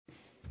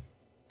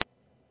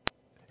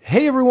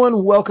Hey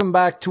everyone, welcome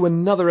back to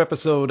another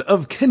episode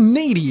of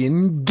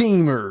Canadian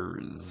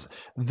Gamers.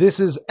 This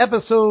is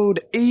episode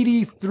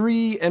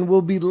 83 and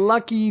we'll be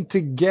lucky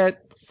to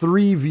get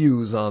 3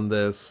 views on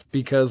this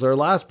because our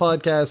last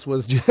podcast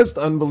was just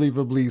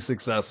unbelievably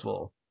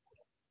successful.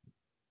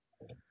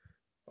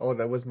 Oh,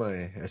 that was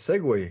my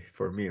segue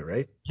for me,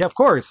 right? Yeah, of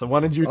course. I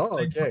wanted you to Oh,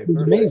 say okay, something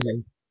perfect.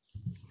 amazing.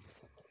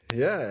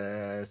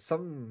 Yeah,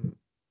 some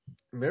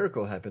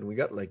miracle happened. We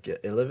got like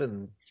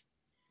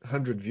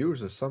 1,100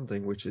 viewers or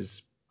something, which is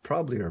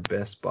probably our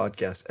best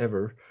podcast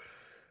ever.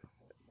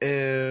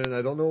 And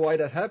I don't know why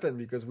that happened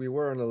because we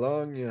were on a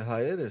long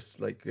hiatus.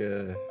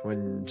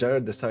 When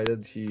Jared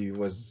decided he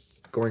was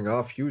going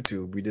off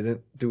YouTube, we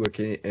didn't do a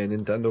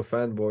Nintendo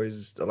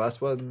Fanboys. The last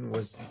one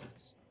was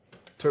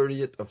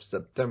 30th of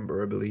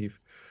September, I believe.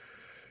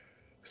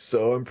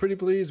 So I'm pretty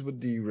pleased with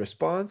the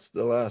response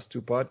the last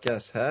 2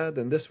 podcasts had,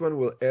 and this one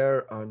will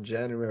air on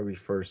January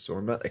 1st, so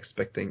I'm not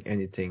expecting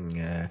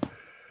anything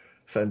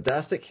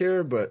fantastic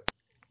here, but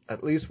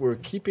at least we're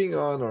keeping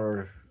on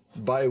our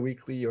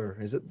bi-weekly, or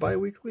is it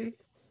bi-weekly?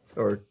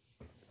 Or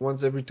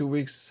once every 2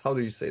 weeks? How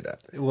do you say that?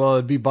 Well,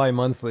 it'd be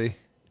bi-monthly.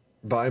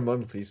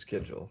 Bi-monthly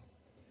schedule.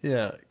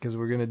 Yeah, because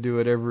we're going to do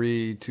it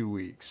every 2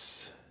 weeks.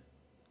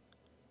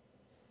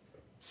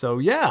 So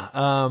yeah,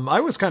 I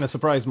was kind of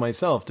surprised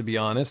myself, to be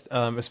honest,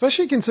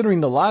 especially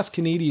considering the last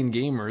Canadian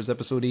Gamers,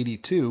 episode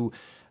 82,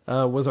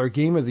 was our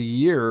Game of the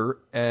Year,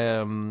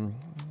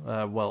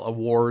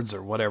 awards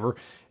or whatever,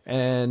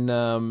 and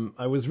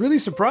I was really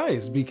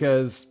surprised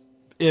because,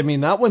 I mean,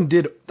 that one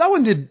did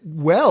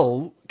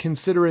well,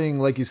 considering,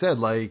 like you said,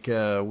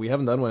 we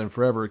haven't done one in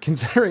forever,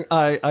 considering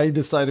I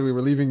decided we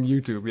were leaving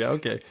YouTube. Yeah,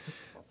 okay,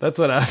 that's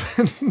what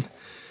happened.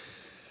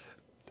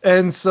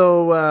 And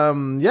so,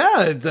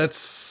 that's,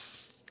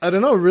 I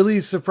don't know,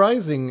 really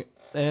surprising.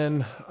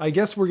 And I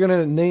guess we're going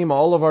to name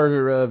all of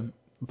our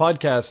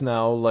podcasts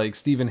now, like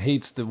Stephen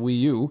Hates the Wii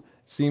U.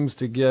 Seems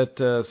to get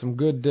some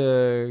good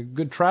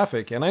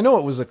traffic. And I know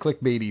it was a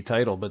clickbaity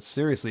title, but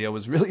seriously, I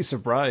was really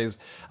surprised.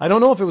 I don't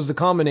know if it was the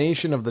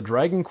combination of the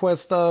Dragon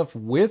Quest stuff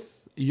with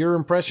your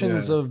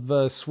impressions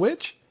of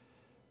Switch.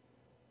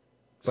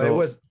 But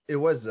it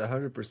was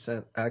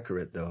 100%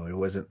 accurate, though. It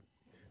wasn't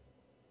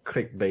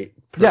clickbait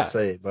per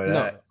se.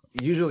 But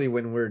usually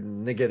when we're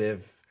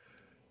negative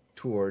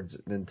towards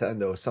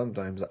Nintendo,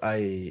 sometimes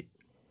I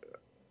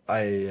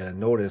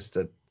notice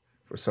that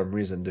for some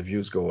reason the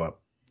views go up.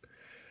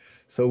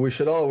 So we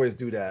should always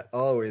do that.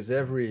 Always,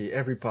 every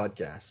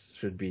podcast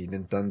should be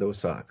Nintendo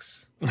sucks.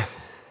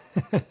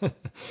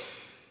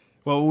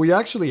 Well, we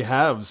actually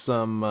have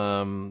some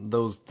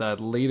that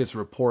latest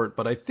report,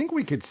 but I think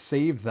we could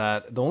save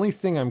that. The only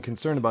thing I'm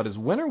concerned about is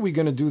when are we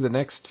going to do the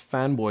next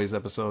Fanboys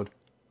episode?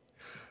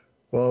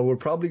 Well, we're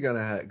probably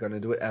gonna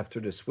do it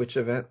after the Switch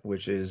event,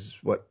 which is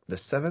what, the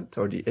 7th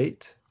or the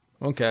 8th.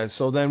 Okay,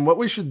 so then what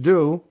we should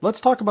do,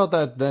 let's talk about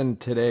that then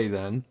today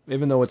then,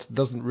 even though it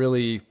doesn't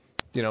really,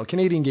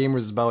 Canadian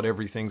Gamers is about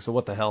everything, so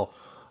what the hell.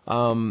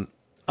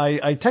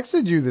 I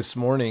texted you this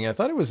morning. I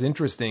thought it was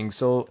interesting.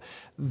 So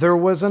there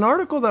was an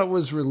article that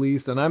was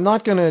released, and I'm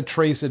not going to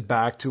trace it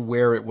back to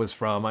where it was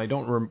from. I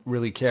don't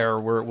really care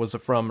where it was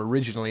from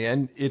originally,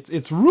 and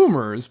it's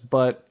rumors,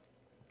 but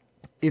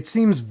it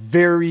seems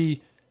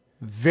very,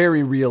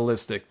 very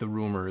realistic, the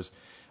rumors,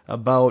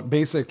 about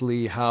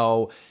basically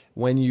how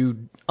when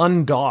you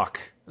undock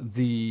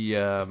the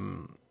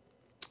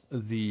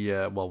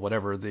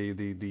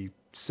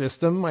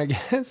system, I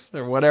guess,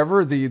 or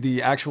whatever,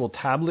 the actual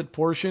tablet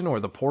portion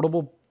or the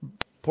portable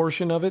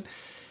portion of it,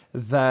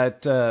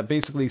 that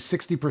basically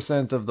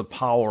 60% of the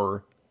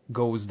power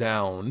goes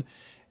down.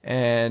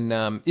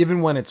 And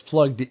even when it's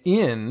plugged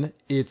in,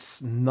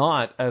 it's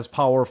not as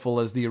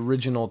powerful as the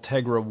original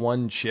Tegra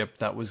 1 chip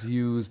that was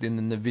used in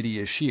the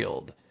NVIDIA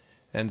Shield.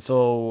 And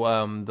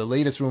so the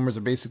latest rumors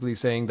are basically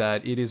saying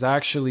that it is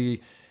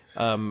actually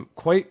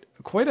quite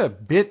a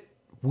bit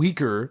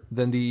weaker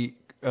than the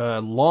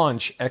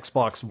launch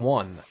Xbox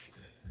One,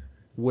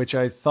 which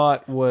I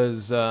thought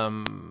was,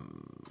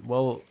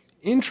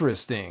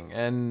 interesting.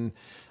 And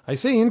I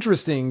say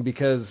interesting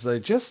because I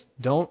just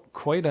don't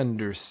quite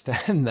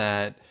understand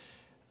that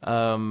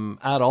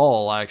at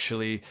all,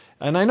 actually.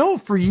 And I know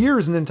for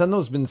years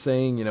Nintendo's been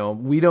saying,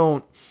 we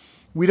don't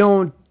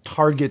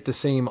target the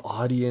same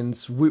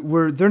audience.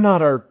 They're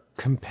not our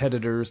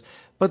competitors.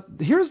 But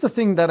here's the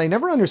thing that I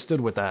never understood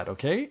with that,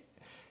 okay?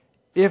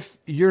 If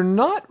you're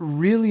not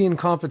really in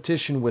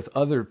competition with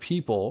other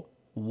people,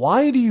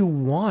 why do you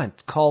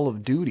want Call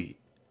of Duty?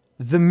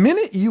 The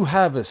minute you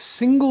have a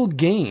single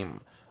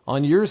game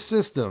on your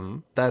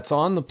system that's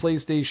on the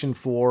PlayStation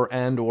 4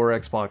 and or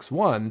Xbox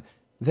One,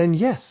 then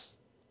yes,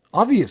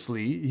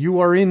 obviously you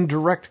are in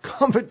direct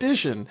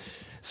competition.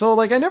 So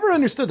I never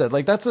understood that.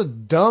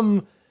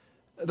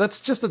 That's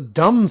just a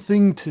dumb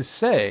thing to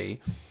say.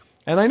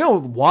 And I know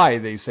why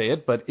they say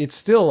it, but it's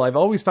still, I've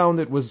always found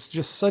it was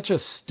just such a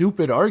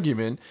stupid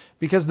argument,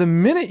 because the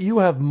minute you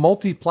have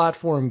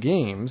multi-platform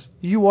games,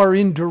 you are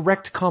in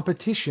direct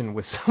competition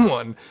with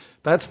someone.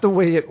 That's the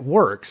way it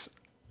works.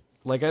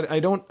 I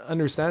don't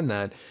understand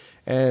that.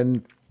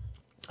 And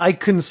I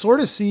can sort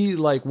of see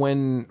like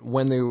when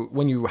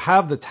you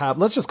have the tab,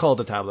 let's just call it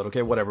the tablet,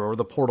 okay, whatever, or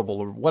the portable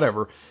or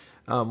whatever.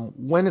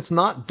 When it's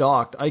not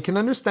docked, I can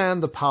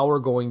understand the power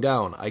going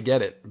down. I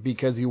get it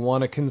because you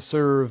want to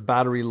conserve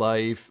battery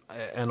life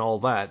and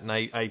all that, and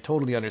I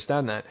totally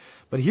understand that.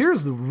 But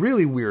here's the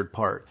really weird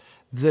part: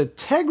 the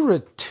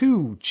Tegra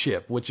 2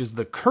 chip, which is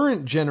the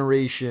current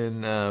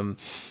generation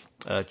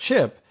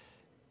chip,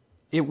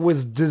 it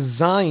was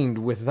designed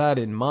with that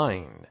in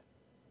mind.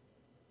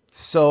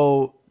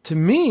 So to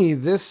me,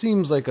 this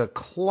seems like a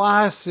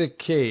classic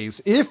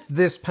case. If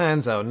this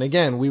pans out, and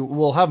again, we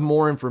will have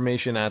more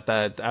information at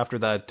that after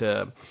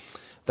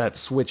that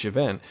Switch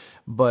event,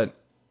 but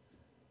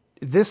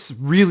this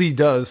really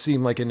does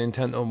seem like a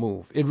Nintendo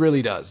move. It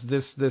really does.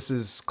 This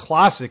is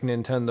classic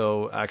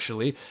Nintendo,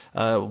 actually.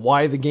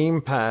 Why the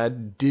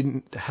gamepad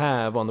didn't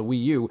have on the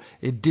Wii U,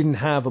 it didn't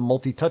have a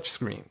multi-touch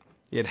screen.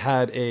 It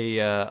had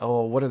a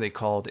what are they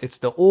called? It's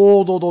the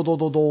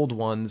old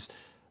ones.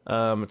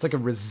 It's like a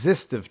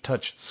resistive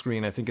touch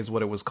screen, I think is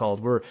what it was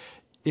called, where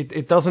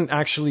it doesn't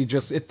actually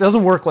it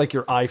doesn't work like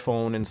your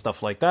iPhone and stuff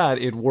like that.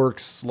 It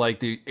works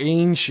like the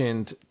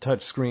ancient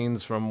touch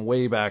screens from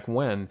way back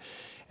when.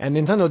 And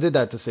Nintendo did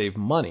that to save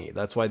money.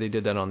 That's why they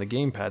did that on the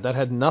gamepad. That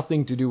had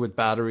nothing to do with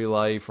battery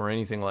life or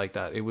anything like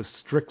that. It was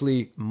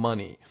strictly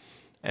money.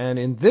 And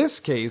in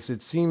this case,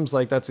 it seems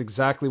like that's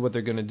exactly what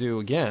they're going to do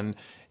again,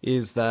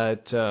 is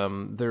that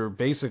they're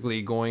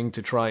basically going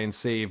to try and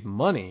save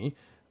money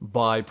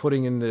by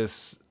putting in this,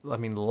 I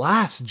mean,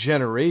 last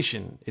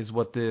generation is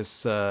what this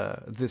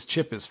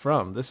chip is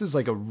from. This is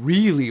like a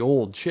really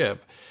old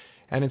chip.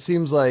 And it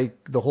seems like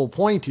the whole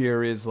point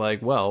here is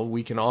like, well,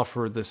 we can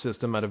offer the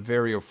system at a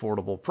very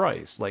affordable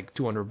price, like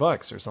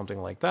 $200 or something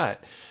like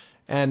that.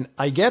 And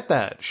I get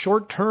that.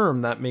 Short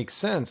term, that makes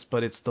sense,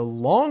 but it's the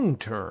long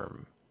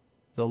term.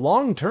 The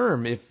long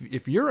term, if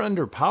you're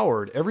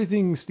underpowered,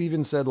 everything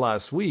Steven said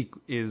last week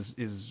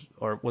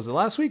or was it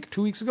last week,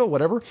 2 weeks ago,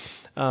 whatever,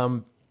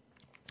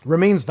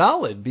 remains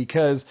valid,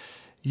 because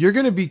you're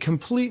going to be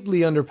completely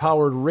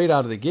underpowered right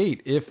out of the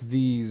gate if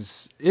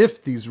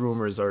these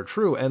rumors are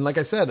true. And like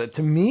I said,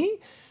 to me,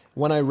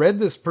 when I read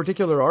this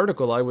particular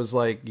article, I was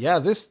like, yeah,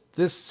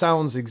 this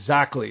sounds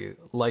exactly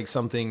like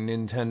something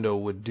Nintendo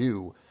would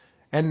do.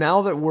 And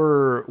now that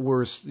we're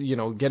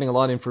getting a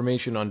lot of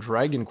information on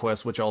Dragon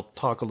Quest, which I'll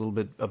talk a little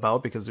bit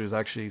about because there's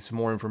actually some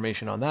more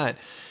information on that.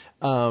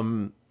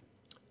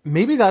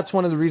 Maybe that's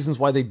one of the reasons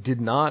why they did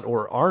not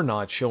or are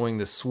not showing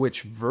the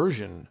Switch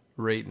version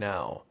right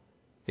now.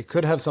 It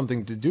could have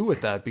something to do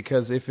with that,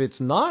 because if it's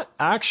not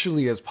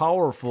actually as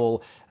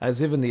powerful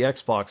as even the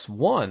Xbox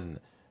One,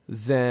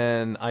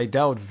 then I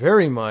doubt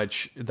very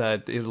much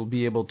that it'll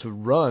be able to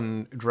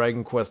run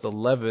Dragon Quest XI,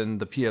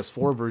 the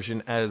PS4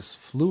 version, as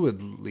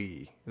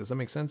fluidly. Does that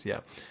make sense? Yeah.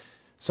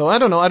 So I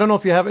don't know. I don't know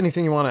if you have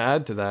anything you want to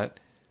add to that.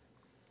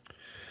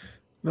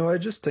 No, I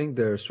just think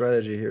their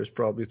strategy here is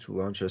probably to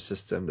launch a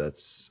system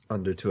that's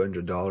under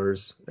 $200,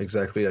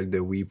 exactly like the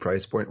Wii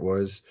price point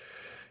was.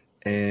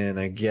 And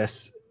I guess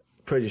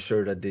pretty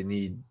sure that they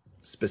need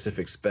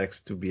specific specs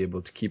to be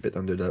able to keep it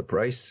under that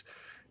price.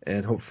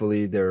 And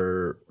hopefully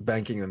they're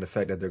banking on the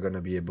fact that they're going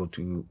to be able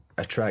to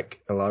attract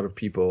a lot of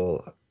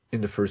people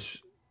in the first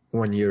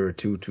 1 year or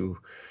two to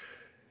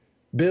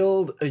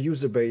build a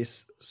user base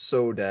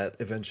so that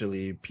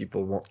eventually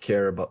people won't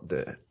care about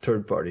the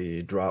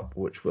third-party drop,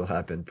 which will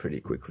happen pretty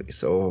quickly.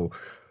 So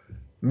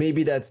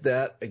maybe that's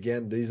that.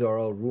 Again, these are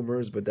all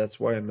rumors, but that's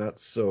why I'm not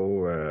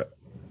so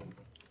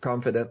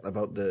confident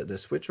about the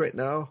Switch right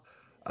now.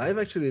 I've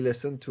actually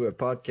listened to a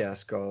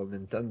podcast called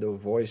Nintendo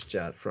Voice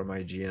Chat from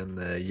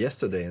IGN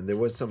yesterday, and there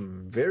was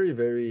some very,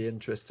 very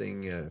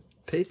interesting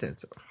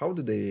patents. How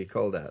do they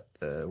call that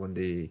when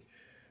they...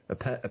 A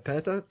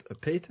patent? A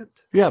patent?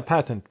 Yeah,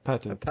 patent.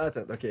 A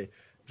patent, okay.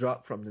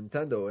 Dropped from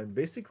Nintendo. And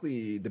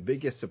basically, the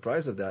biggest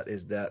surprise of that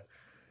is that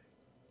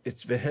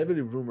it's been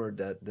heavily rumored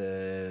that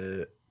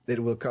it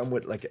will come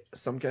with like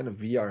some kind of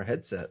VR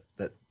headset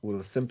that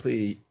will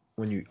simply,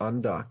 when you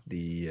undock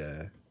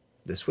the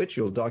Switch,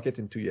 you'll dock it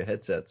into your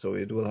headset. So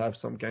it will have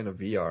some kind of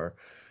VR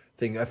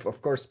thing.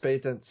 Of course,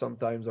 patents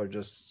sometimes are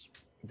just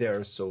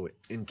there, so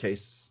in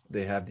case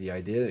they have the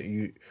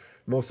idea,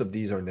 most of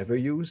these are never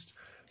used.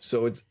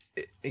 So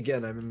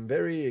again, I'm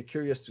very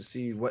curious to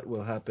see what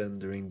will happen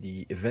during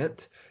the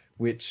event,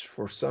 which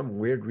for some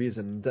weird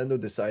reason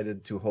Nintendo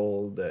decided to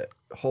hold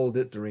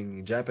it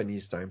during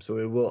Japanese time. So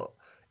it will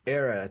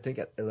air, I think,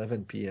 at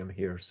 11 p.m.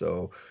 here.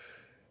 So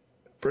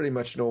pretty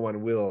much no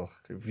one will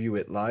view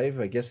it live.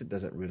 I guess it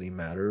doesn't really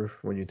matter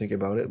when you think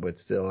about it, but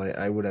still,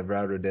 I would have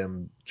rather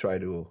them try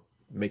to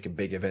make a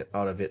big event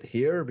out of it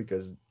here,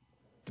 because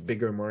the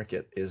bigger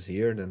market is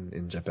here than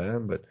in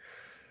Japan. But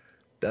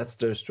that's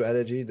their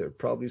strategy. They're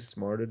probably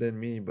smarter than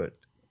me, but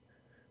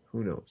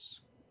who knows?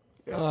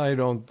 I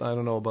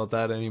don't know about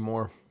that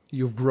anymore.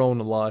 You've grown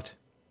a lot.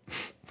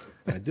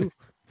 I do.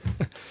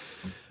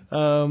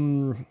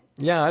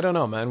 Yeah, I don't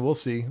know, man. We'll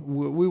see.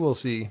 We will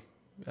see.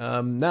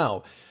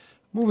 Now,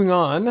 moving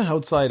on,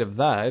 outside of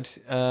that,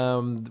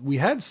 we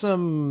had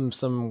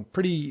some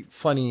pretty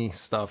funny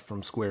stuff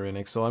from Square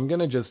Enix, so I'm going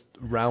to just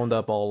round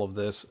up all of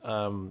this.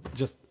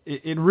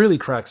 It really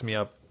cracks me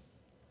up.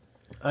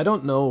 I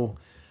don't know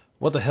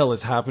what the hell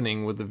is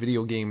happening with the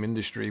video game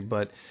industry,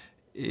 but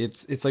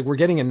it's like we're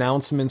getting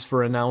announcements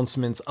for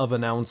announcements of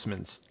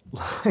announcements.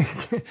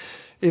 Like,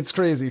 it's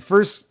crazy.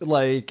 First,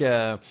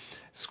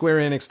 Square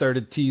Enix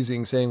started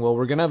teasing, saying, well,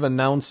 we're going to have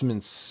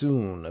announcements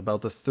soon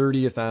about the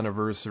 30th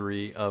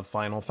anniversary of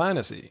Final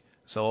Fantasy.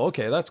 So,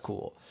 okay, that's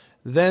cool.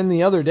 Then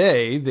the other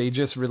day, they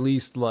just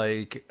released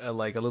like a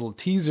little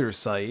teaser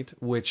site,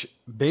 which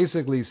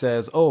basically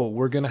says, oh,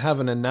 we're going to have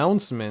an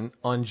announcement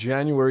on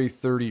January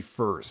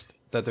 31st,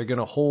 that they're going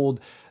to hold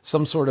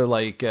some sort of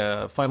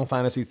Final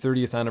Fantasy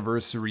 30th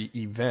anniversary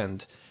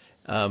event.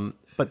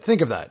 But think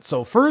of that.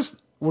 So first,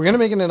 we're going to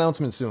make an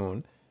announcement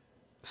soon.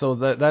 So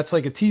that's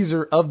like a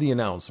teaser of the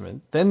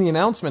announcement. Then the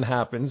announcement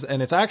happens,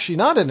 and it's actually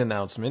not an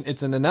announcement.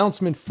 It's an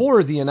announcement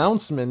for the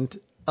announcement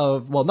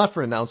of, well, not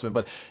for announcement,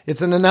 but it's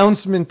an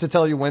announcement to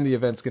tell you when the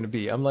event's going to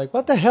be. I'm like,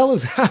 what the hell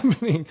is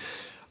happening?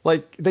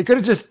 Like, they could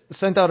have just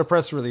sent out a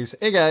press release.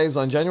 Hey guys,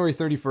 on January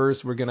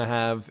 31st, we're going to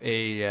have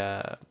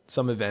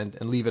some event,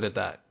 and leave it at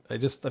that. I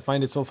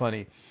find it so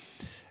funny.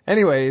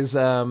 Anyways,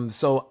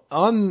 so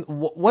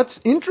what's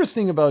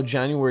interesting about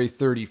January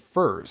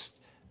 31st,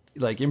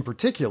 like in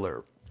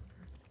particular,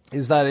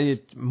 is that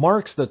it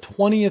marks the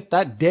 20th,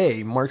 that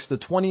day marks the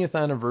 20th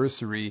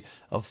anniversary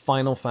of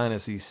Final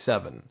Fantasy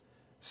VII.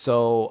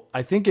 So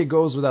I think it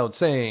goes without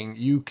saying,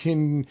 you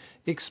can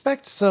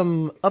expect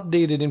some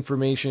updated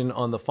information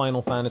on the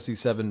Final Fantasy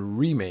VII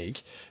remake,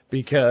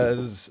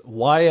 because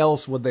why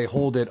else would they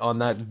hold it on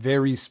that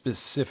very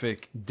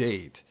specific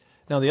date?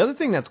 Now, the other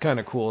thing that's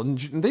kind of cool,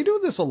 and they do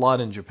this a lot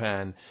in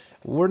Japan,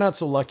 we're not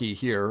so lucky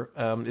here,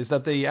 is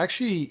that they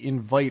actually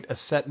invite a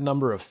set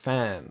number of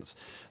fans.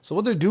 So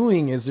what they're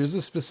doing is there's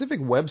a specific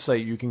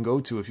website you can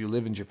go to if you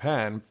live in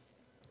Japan,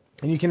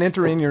 and you can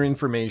enter in your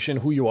information,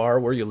 who you are,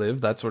 where you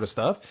live, that sort of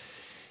stuff.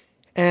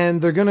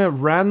 And they're going to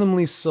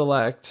randomly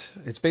select,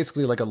 it's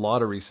basically like a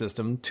lottery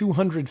system,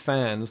 200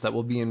 fans that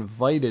will be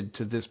invited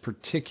to this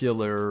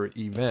particular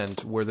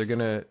event where they're going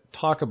to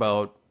talk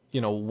about,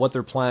 what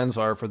their plans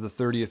are for the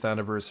 30th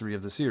anniversary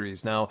of the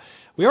series. Now,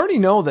 we already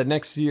know that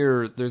next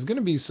year there's going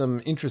to be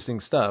some interesting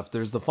stuff.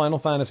 There's the Final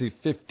Fantasy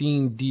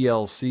 15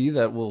 DLC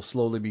that will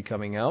slowly be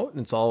coming out,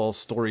 and it's all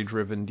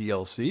story-driven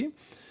DLC.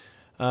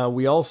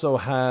 We also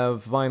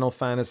have Final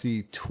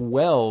Fantasy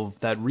 12,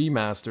 that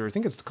remaster. I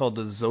think it's called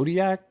the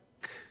Zodiac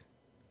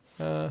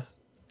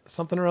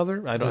something or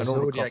other. I don't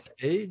Zodiac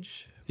recall. Age?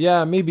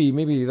 Yeah,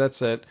 maybe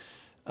that's it.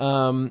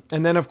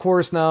 And then, of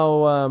course,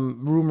 now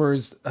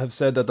rumors have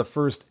said that the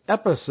first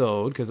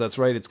episode, because that's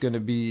right, it's going to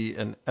be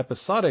an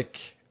episodic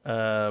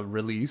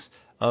release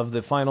of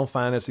the Final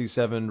Fantasy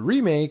VII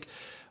remake,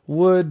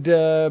 would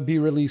be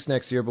released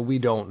next year, but we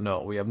don't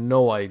know. We have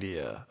no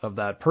idea of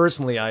that.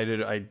 Personally,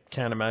 I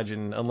can't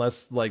imagine, unless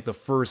the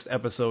first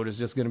episode is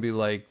just going to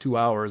be 2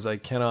 hours, I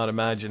cannot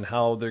imagine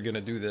how they're going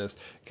to do this.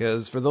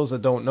 Because for those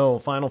that don't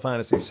know, Final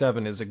Fantasy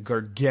VII is a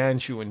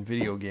gargantuan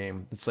video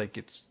game.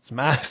 It's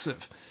massive.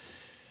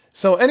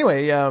 So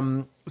anyway,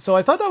 so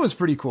I thought that was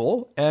pretty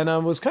cool, and I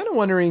was kind of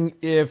wondering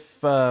if,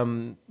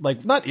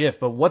 not if,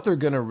 but what they're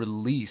going to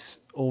release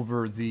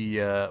over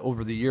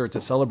the year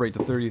to celebrate the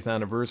 30th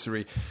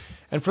anniversary.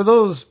 And for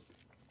those,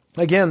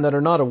 again, that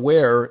are not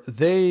aware,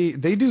 they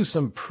do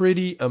some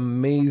pretty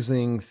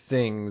amazing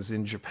things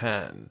in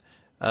Japan.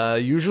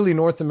 Usually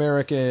North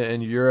America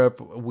and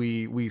Europe,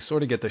 we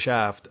sort of get the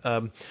shaft.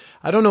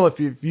 I don't know if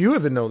you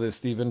even know this,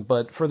 Stephen,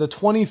 but for the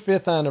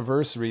 25th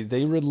anniversary,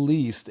 they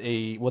released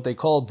what they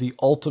called the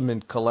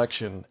Ultimate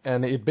Collection,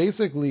 and it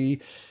basically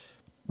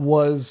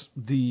was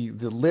the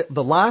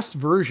last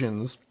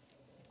versions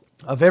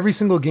of every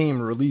single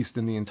game released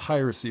in the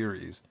entire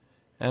series.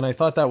 And I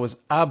thought that was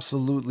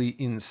absolutely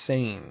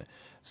insane.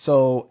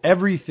 So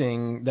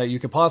everything that you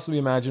could possibly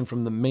imagine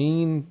from the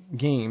main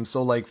game,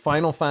 so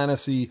Final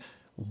Fantasy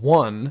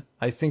 1,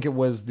 I think it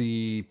was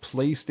the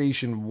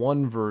PlayStation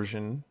 1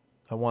 version,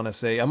 I want to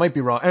say. I might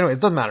be wrong. Anyway,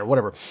 it doesn't matter,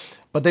 whatever.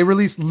 But they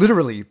released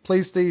literally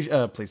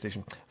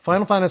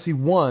Final Fantasy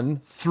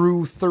 1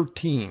 through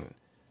 13.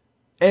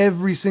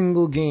 Every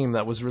single game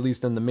that was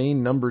released in the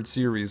main numbered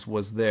series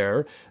was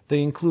there.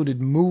 They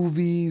included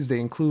movies, they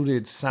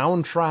included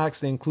soundtracks,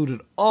 they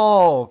included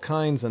all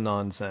kinds of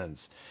nonsense.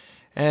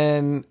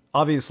 And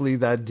obviously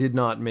that did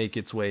not make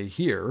its way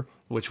here,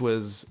 which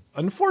was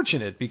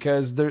unfortunate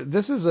because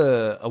this is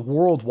a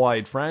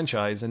worldwide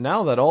franchise, and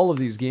now that all of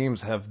these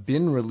games have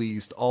been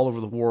released all over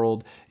the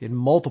world in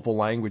multiple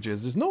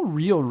languages, there's no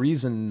real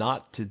reason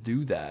not to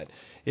do that.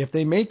 If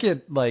they make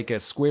it like a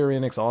Square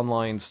Enix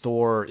online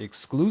store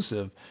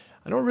exclusive,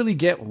 I don't really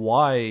get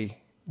why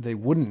they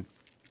wouldn't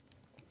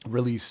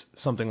release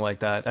something like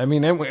that. I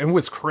mean, it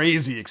was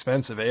crazy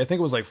expensive. I think it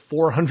was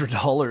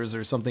 $400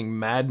 or something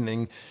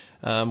maddening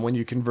when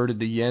you converted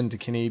the yen to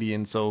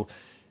Canadian. So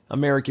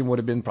American would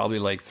have been probably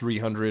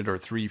 $300 or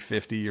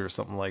 $350 or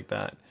something like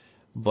that.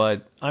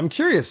 But I'm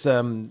curious,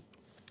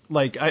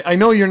 like I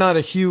know you're not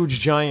a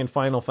huge giant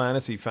Final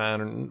Fantasy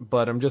fan,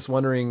 but I'm just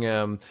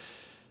wondering.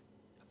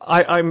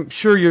 I'm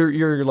sure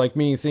you're like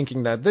me,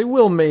 thinking that they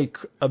will make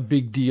a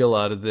big deal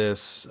out of this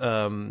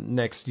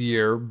next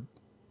year.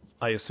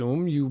 I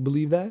assume you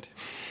believe that.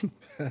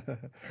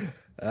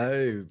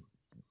 I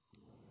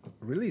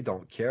really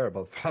don't care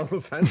about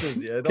Final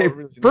Fantasy. I Okay, don't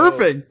really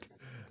perfect. know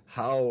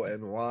how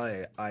and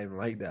why I'm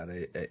like that.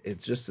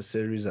 It's just a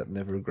series that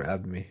never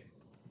grabbed me.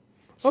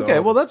 Okay,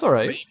 So well that's all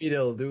right. maybe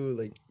they'll do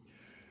like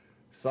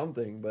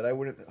something, but I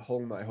wouldn't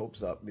hold my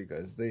hopes up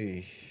because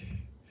they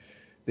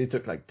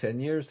took like 10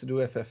 years to do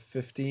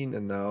FF15,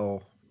 and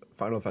now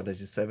Final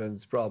Fantasy 7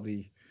 is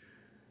probably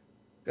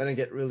gonna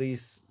get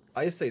released.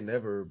 I say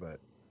never, but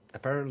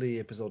apparently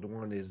Episode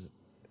 1 is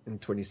in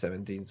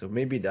 2017, so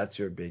maybe that's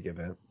your big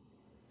event.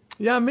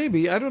 Yeah,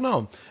 maybe. I don't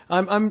know.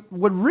 I'm.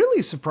 What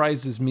really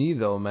surprises me,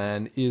 though,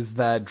 man, is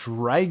that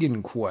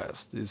Dragon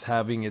Quest is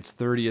having its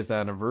 30th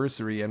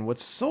anniversary, and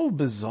what's so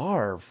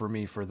bizarre for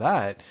me for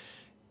that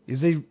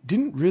is they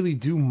didn't really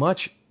do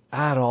much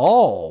at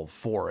all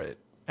for it,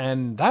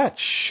 and that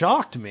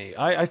shocked me.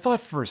 I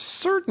thought for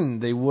certain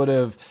they would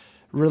have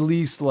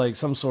released like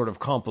some sort of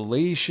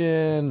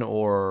compilation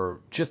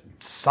or just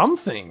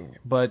something,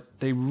 but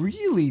they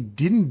really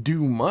didn't do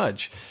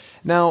much.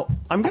 Now,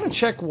 I'm going to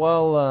check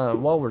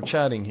while we're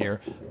chatting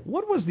here.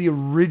 What was the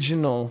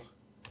original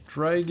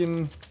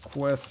Dragon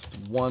Quest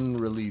 1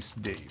 release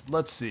date?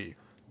 Let's see.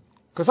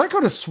 Because I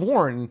could have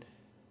sworn,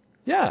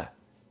 yeah,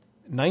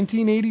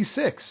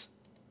 1986.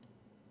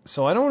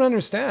 So I don't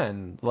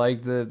understand.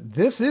 Like,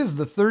 this is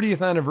the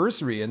 30th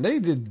anniversary, and they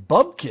did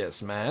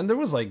Bubkiss, man. There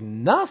was, like,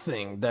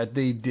 nothing that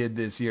they did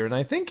this year. And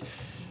I think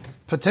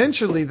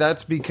potentially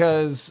that's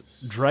because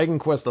Dragon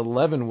Quest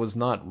 11 was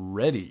not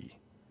ready.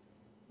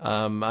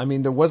 I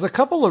mean, there was a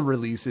couple of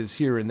releases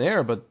here and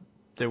there, but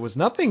there was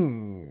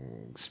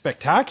nothing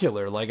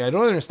spectacular. Like, I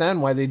don't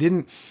understand why they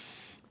didn't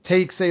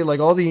take, say,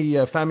 like all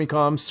the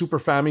Famicom, Super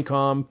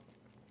Famicom,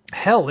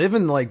 hell,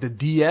 even like the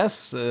DS,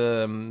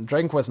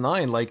 Dragon Quest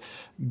 9, like,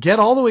 get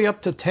all the way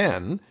up to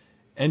 10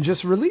 and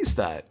just release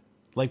that.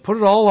 Like, put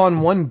it all on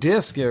one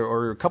disc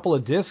or a couple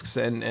of discs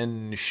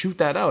and shoot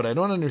that out. I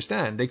don't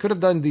understand. They could have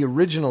done the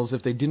originals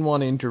if they didn't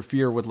want to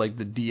interfere with, like,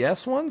 the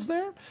DS ones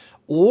there.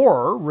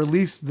 Or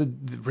release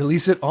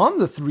it on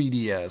the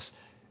 3DS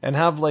and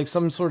have, like,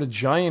 some sort of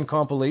giant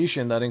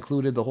compilation that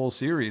included the whole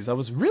series. I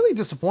was really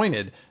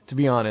disappointed, to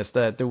be honest,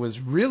 that there was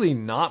really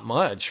not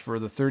much for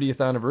the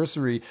 30th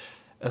anniversary,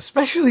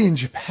 especially in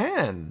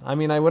Japan. I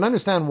mean, I would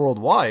understand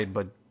worldwide,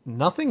 but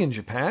nothing in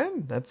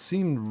Japan? That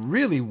seemed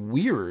really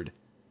weird.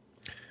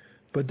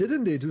 But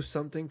didn't they do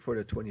something for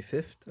the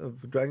 25th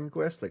of Dragon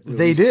Quest? Like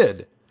They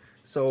did.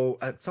 So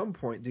at some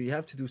point, do you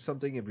have to do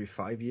something every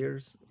 5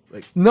 years?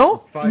 Like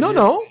No.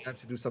 You have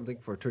to do something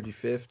for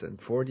 35th and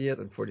 40th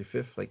and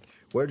 45th. Like,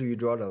 where do you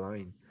draw the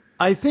line?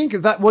 I think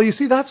that, well, you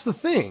see, that's the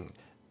thing.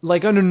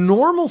 Like, under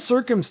normal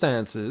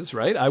circumstances,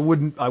 right, I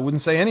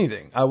wouldn't say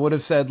anything. I would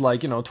have said,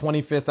 like,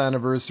 25th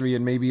anniversary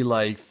and maybe,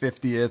 like,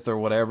 50th or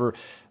whatever.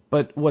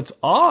 But what's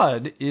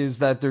odd is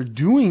that they're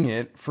doing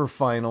it for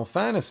Final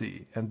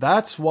Fantasy. And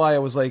that's why I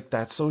was like,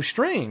 that's so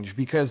strange,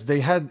 because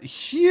they had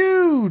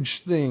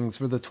huge things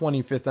for the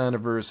 25th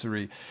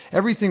anniversary.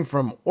 Everything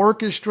from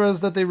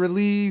orchestras that they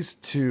released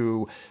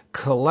to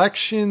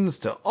collections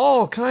to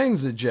all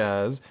kinds of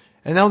jazz.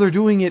 And now they're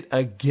doing it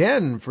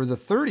again for the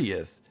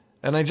 30th.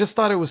 And I just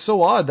thought it was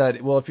so odd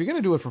that, well, if you're going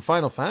to do it for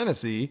Final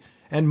Fantasy,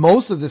 and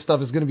most of this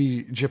stuff is going to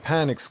be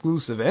Japan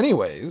exclusive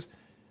anyways,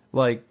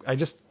 like, I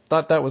just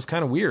thought that was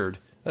kind of weird.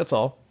 That's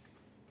all.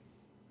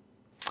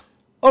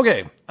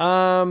 Okay,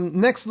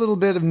 next little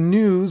bit of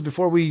news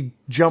before we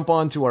jump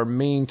on to our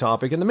main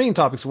topic. And the main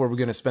topic is where we're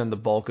going to spend the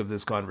bulk of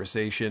this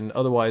conversation.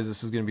 Otherwise,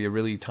 this is going to be a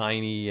really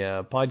tiny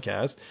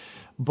podcast.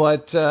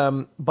 But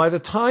by the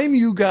time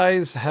you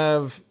guys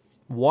have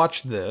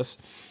watched this,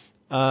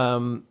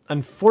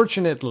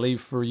 unfortunately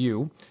for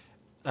you,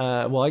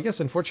 well, I guess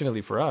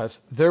unfortunately for us,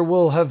 there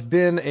will have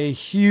been a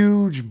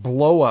huge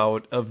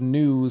blowout of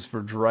news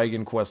for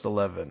Dragon Quest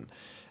XI.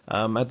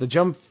 At the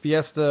Jump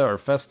Fiesta or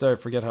Festa,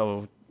 I forget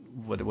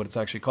what it's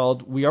actually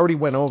called, we already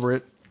went over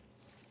it,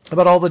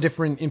 about all the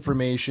different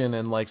information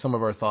and like some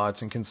of our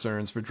thoughts and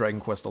concerns for Dragon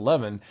Quest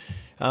XI.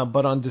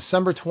 But on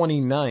December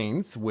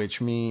 29th,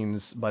 which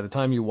means by the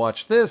time you watch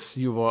this,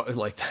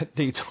 like that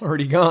date's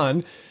already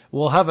gone.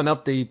 We'll have an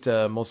update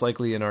most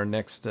likely in our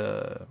next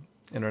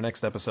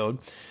episode.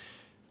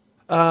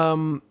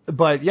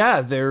 But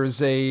yeah, there was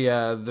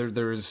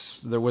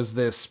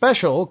this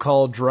special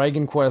called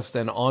Dragon Quest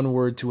and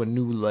Onward to a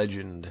New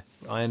Legend,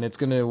 and it's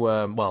going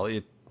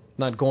to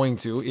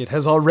it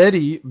has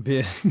already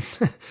been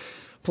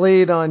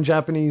played on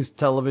Japanese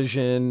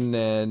television,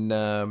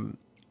 and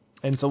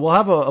so we'll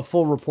have a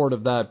full report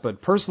of that.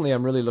 But personally,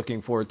 I'm really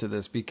looking forward to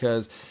this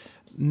because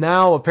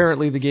now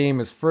apparently the game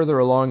is further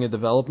along in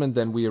development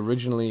than I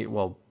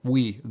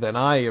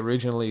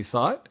originally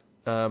thought.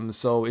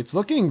 So it's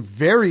looking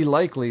very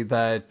likely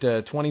that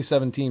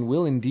 2017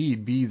 will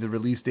indeed be the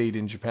release date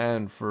in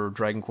Japan for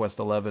Dragon Quest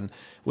XI,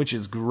 which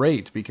is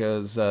great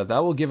because that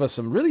will give us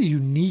some really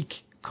unique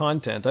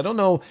content. I don't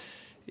know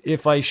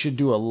if I should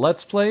do a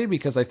Let's Play,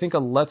 because I think a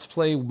Let's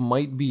Play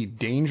might be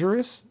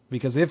dangerous,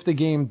 because if the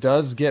game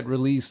does get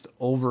released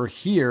over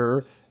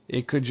here,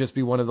 it could just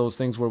be one of those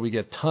things where we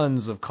get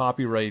tons of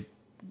copyright,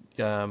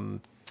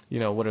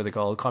 what are they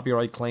called?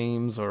 Copyright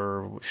claims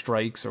or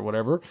strikes or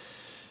whatever.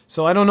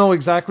 So I don't know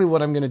exactly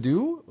what I'm going to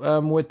do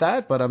with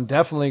that, but I'm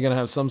definitely going to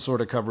have some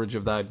sort of coverage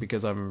of that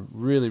because I'm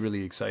really,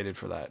 really excited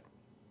for that.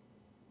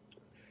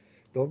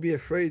 Don't be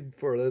afraid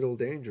for a little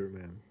danger,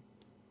 man.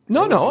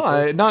 No,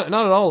 not at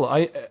all.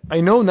 I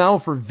know now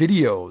for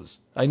videos.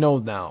 I know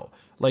now.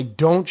 Like,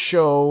 don't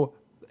show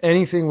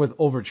anything with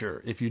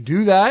Overture. If you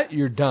do that,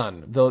 you're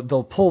done.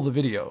 They'll pull the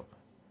video.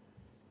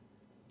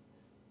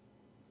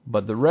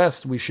 But the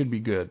rest, we should be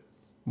good.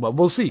 But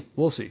we'll see.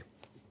 We'll see.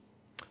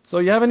 So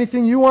you have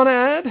anything you want to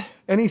add?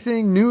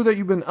 Anything new that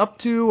you've been up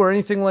to or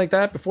anything like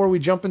that before we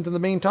jump into the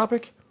main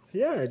topic?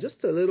 Yeah,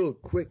 just a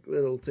quick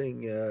little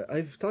thing.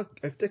 I've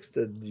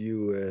texted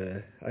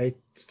you. I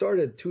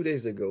started 2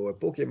 days ago a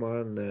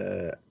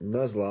Pokemon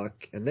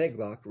Nuzlocke, a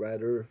Neglock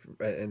rather,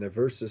 and a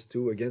versus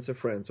 2 against a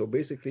friend. So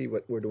basically,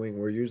 what we're doing,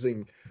 we're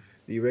using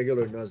the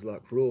regular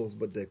Nuzlocke rules,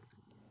 but the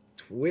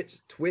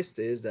twist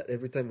is that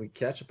every time we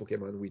catch a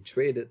Pokemon, we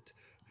trade it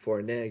for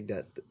an egg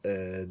that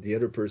the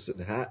other person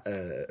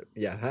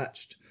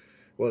hatched.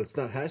 Well, it's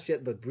not hatched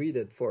yet, but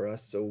breeded for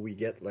us, so we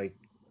get like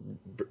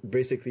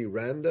basically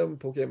random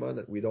Pokemon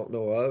that we don't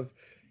know of,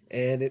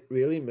 and it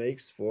really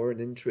makes for an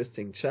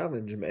interesting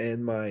challenge.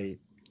 And my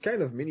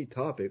kind of mini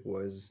topic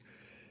was,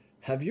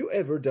 have you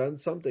ever done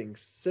something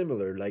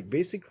similar, like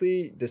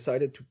basically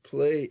decided to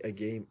play a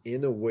game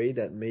in a way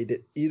that made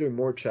it either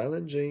more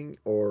challenging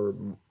or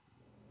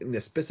in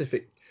a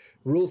specific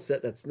rule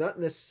set that's not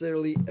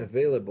necessarily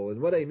available? And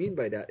what I mean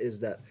by that is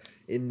that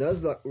in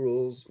Nuzlocke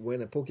rules,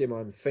 when a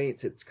Pokemon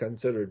faints, it's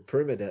considered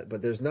permadeath,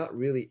 but there's not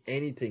really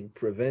anything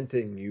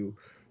preventing you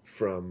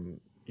from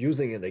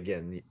using it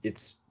again.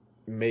 It's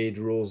made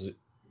rules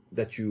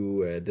that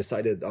you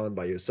decided on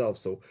by yourself,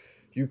 so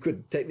you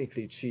could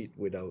technically cheat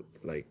without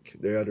like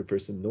the other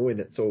person knowing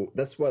it. So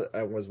that's what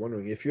I was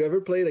wondering, if you ever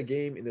played a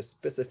game in a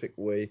specific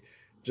way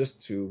just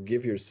to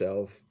give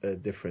yourself a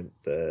different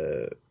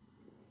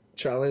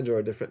challenge or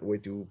a different way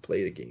to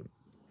play the game.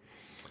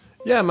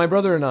 Yeah, my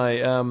brother and I,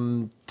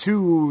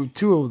 two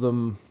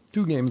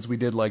games we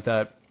did like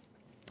that,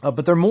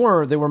 but they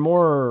were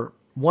more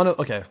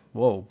okay,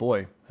 whoa,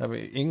 boy,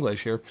 having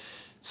English here.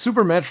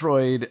 Super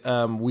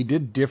Metroid, we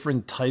did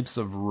different types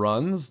of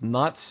runs,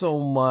 not so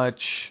much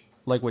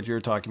like what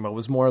you're talking about. It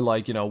was more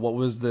like, what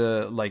was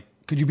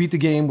could you beat the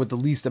game with the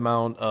least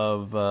amount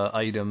of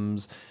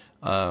items,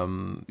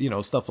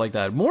 stuff like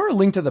that. More A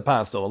Link to the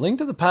Past, though. A Link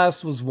to the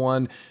Past was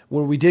one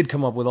where we did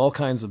come up with all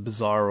kinds of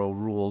bizarro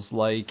rules,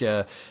 like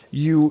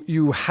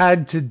you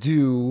had to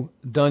do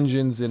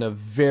dungeons in a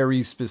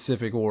very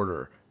specific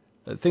order.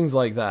 Things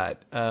like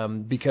that,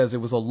 because it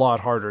was a lot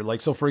harder.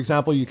 Like, so for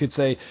example, you could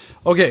say,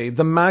 okay,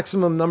 the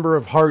maximum number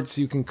of hearts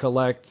you can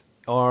collect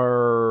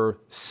are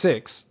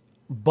 6,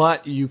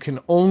 but you can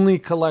only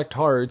collect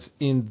hearts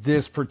in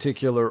this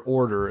particular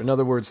order. In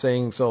other words,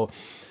 saying, so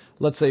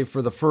let's say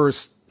for the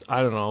first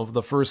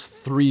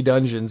 3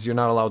 dungeons, you're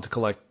not allowed to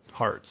collect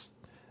hearts.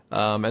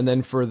 And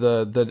then for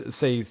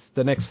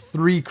the next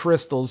 3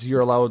 crystals, you're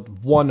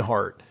allowed 1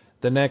 heart.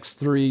 The next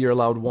 3, you're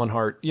allowed 1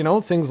 heart.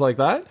 Things like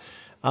that.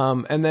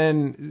 And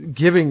then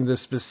giving the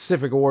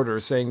specific order,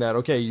 saying that,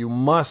 okay, you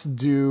must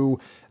do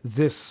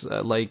this,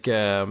 like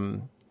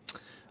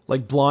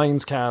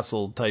Blind's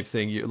Castle type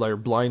thing,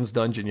 like Blind's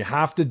Dungeon. You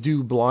have to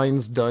do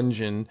Blind's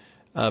Dungeon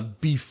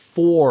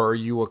before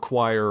you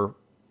acquire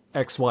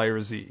X, Y,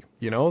 or Z,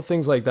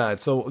 things like that.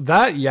 So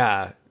that,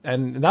 yeah,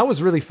 and that was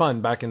really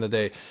fun back in the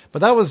day. But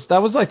that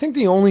was I think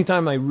the only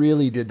time I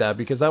really did that,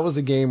 because that was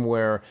a game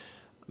where,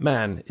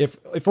 man,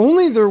 if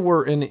only there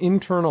were an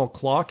internal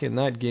clock in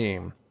that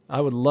game, I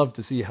would love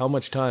to see how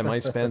much time I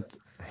spent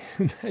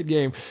in that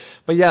game.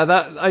 But yeah,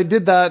 I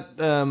did that,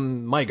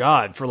 my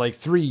God, for like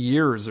 3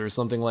 years or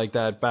something like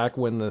that, back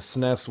when the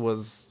SNES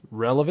was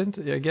relevant,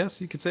 I guess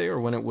you could say,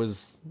 or when it was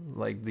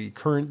like the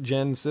current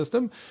gen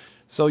system.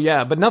 So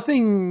yeah, but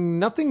nothing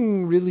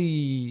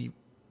really.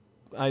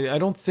 I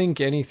don't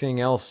think anything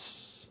else.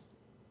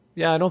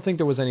 Yeah, I don't think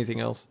there was anything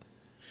else.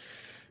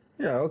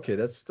 Yeah, okay,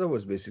 that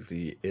was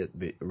basically it.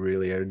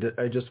 Really,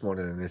 I just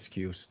wanted an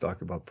excuse to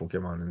talk about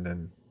Pokemon and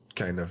then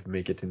kind of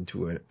make it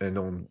into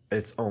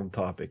its own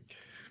topic.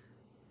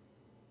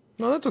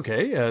 No, that's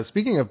okay.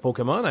 Speaking of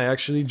Pokemon, I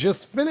actually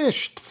just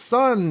finished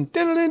Sun.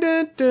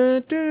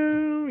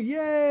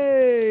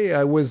 Yay!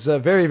 I was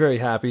very, very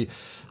happy.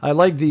 I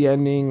liked the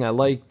ending. I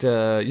liked...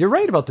 you're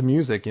right about the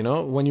music,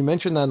 When you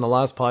mentioned that in the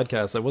last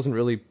podcast, I wasn't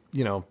really,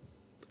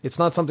 it's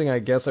not something I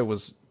guess I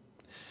was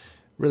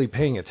really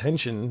paying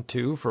attention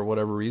to for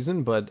whatever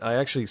reason, but I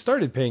actually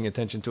started paying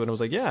attention to it, and I was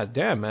like, yeah,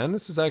 damn, man,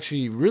 this is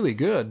actually really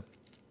good.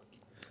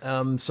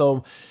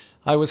 So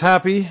I was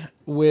happy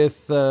with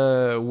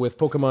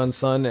Pokemon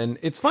Sun, and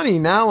it's funny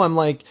now. I'm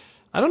like,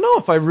 I don't know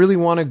if I really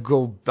want to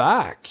go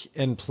back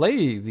and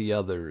play the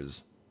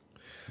others.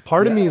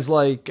 Part of me Yeah, is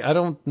like, I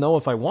don't know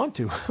if I want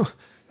to.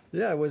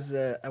 yeah.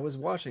 I was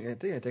watching. I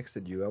think I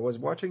texted you. I was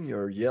watching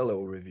your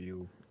Yellow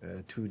review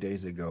 2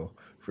 days ago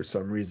for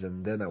some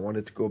reason. Then I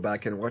wanted to go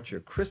back and watch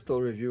your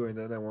Crystal review, and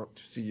then I want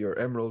to see your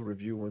Emerald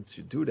review once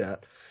you do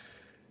that.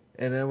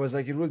 And I was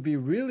like, it would be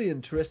really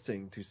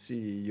interesting to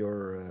see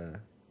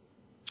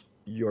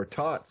your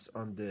thoughts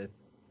on the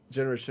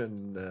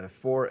Generation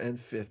 4 and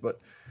 5, but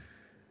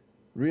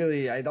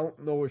really, I don't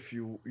know if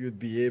you'd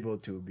be able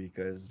to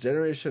because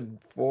Generation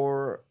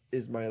 4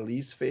 is my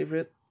least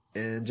favorite,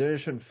 and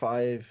Generation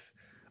 5,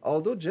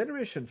 although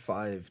Generation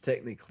 5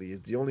 technically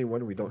is the only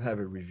one we don't have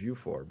a review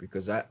for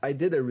because I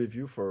did a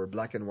review for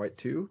Black and White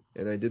 2,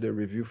 and I did a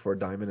review for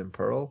Diamond and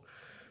Pearl.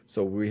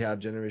 So we have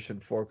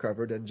Generation 4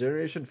 covered, and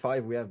Generation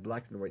 5 we have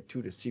Black and White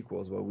 2, the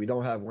sequels, but we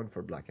don't have one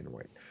for Black and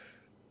White.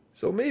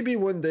 So maybe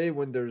one day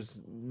when there's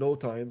no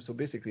time, so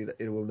basically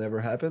it will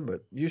never happen,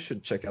 but you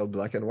should check out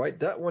Black and White.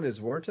 That one is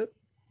worth it.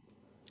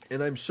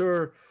 And I'm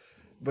sure,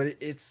 but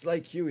it's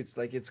like you, it's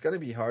like it's going to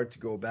be hard to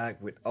go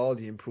back with all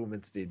the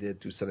improvements they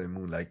did to Sun and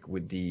Moon, like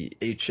with the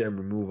HM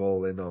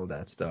removal and all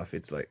that stuff.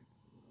 It's like,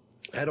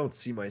 I don't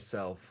see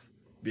myself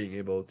being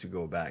able to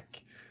go back.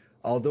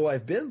 Although I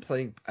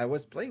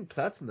was playing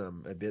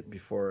Platinum a bit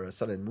before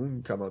Sun and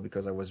Moon come out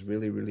because I was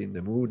really, really in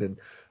the mood, and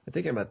I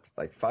think I'm at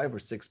like 5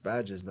 or 6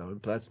 badges now in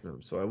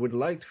Platinum. So I would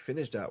like to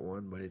finish that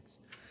one, but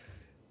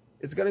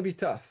it's gonna be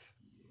tough.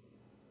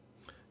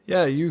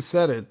 Yeah, you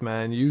said it,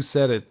 man. You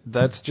said it.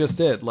 That's just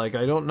it. Like,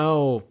 I don't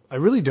know. I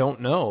really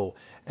don't know.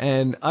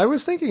 And I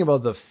was thinking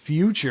about the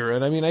future,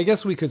 and I mean, I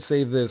guess we could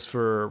save this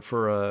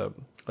for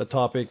a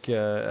topic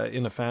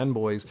in a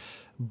fanboys,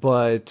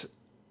 but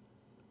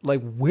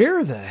like,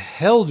 where the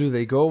hell do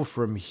they go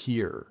from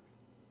here?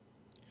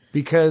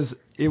 Because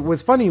it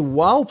was funny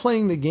while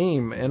playing the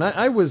game, and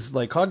I was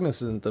like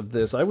cognizant of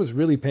this. I was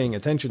really paying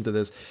attention to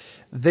this.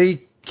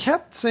 They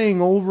kept saying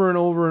over and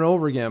over and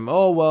over again,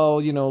 oh, well,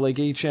 you know, like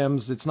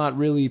HMs, it's not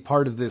really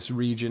part of this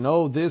region.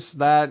 Oh, this,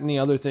 that, and the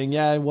other thing.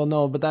 Yeah, well,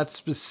 no, but that's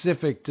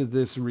specific to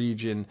this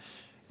region.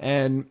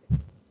 And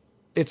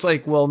it's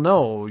like, well,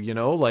 no, you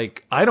know,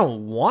 like, I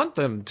don't want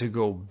them to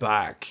go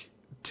back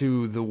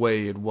to the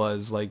way it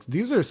was. Like,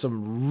 these are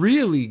some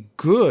really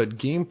good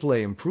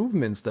gameplay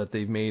improvements that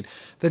they've made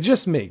that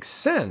just make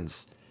sense.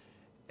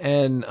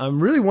 And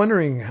I'm really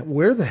wondering,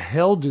 where the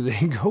hell do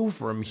they go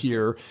from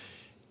here?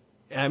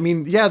 I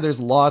mean, yeah, there's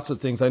lots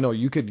of things. I know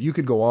you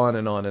could go on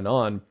and on and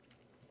on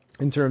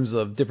in terms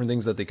of different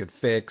things that they could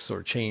fix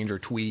or change or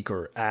tweak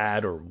or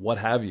add or what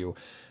have you.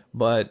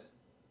 But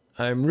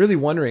I'm really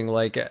wondering,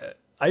 like,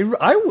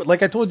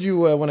 like I told you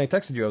when I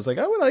texted you, I was like,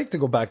 I would like to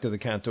go back to the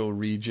Kanto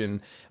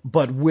region,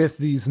 but with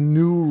these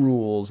new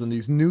rules and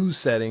these new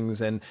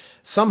settings, and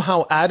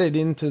somehow added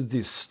into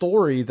the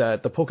story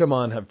that the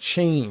Pokemon have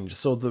changed,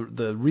 so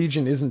the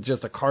region isn't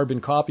just a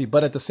carbon copy,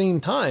 but at the same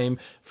time,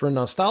 for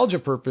nostalgia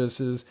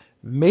purposes,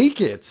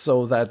 make it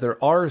so that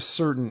there are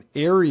certain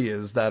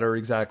areas that are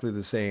exactly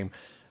the same.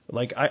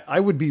 Like, I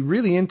would be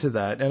really into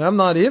that, and I'm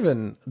not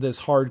even this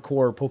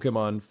hardcore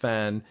Pokemon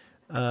fan.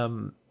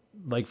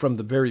 Like from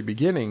the very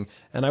beginning,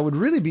 and I would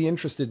really be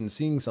interested in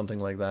seeing something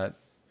like that.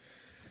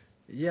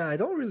 Yeah, I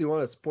don't really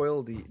want to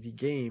spoil the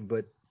game,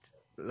 but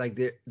like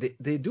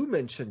they do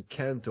mention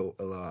Kanto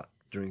a lot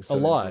during A Sun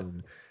and lot.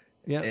 Moon,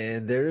 Yeah.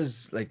 and there's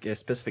like a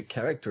specific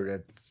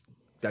character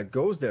that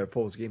goes there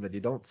post game that you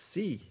don't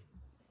see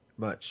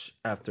much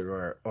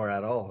after or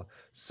at all.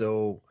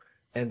 So,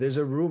 and there's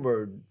a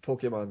rumored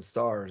Pokemon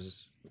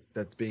Stars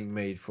that's being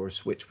made for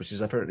Switch, which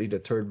is apparently the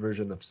third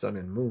version of Sun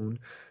and Moon,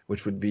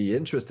 which would be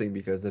interesting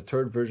because the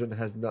third version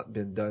has not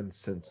been done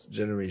since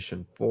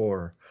Generation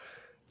 4.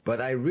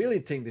 But I really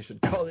think they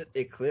should call it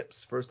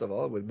Eclipse, first of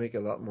all. It would make a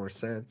lot more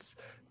sense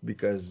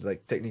because,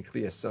 like,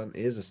 technically a sun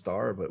is a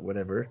star, but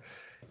whatever.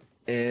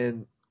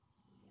 And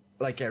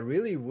like I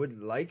really would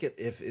like it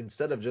if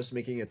instead of just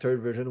making a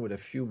third version with a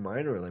few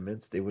minor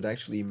elements, they would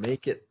actually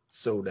make it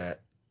so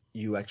that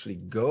you actually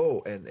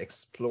go and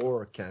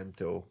explore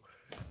Kanto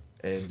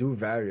and do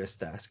various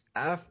tasks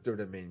after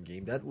the main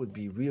game. That would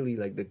be really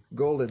like the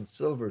gold and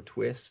silver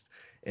twist,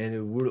 and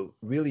it would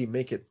really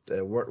make it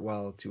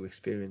worthwhile to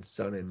experience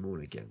Sun and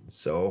Moon again.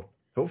 So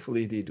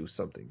hopefully they do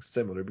something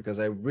similar because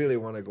I really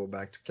want to go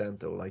back to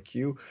Kanto like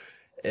you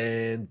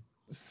and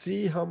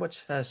see how much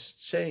has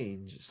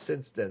changed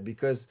since then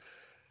because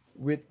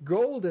with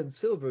gold and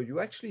silver, you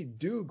actually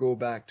do go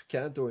back to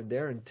Kanto in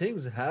there, and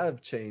things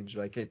have changed.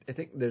 Like I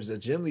think there's a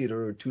gym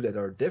leader or two that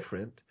are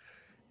different,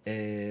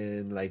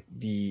 and like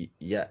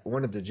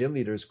one of the gym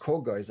leaders,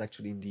 Koga, is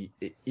actually in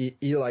the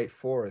Elite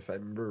Four, if I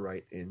remember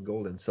right, in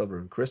gold and silver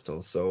and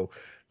crystal. So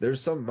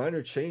there's some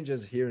minor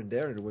changes here and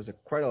there, and it was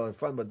quite a lot of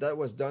fun. But that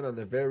was done on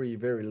a very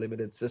very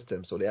limited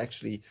system, so they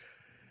actually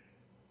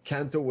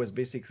Kanto was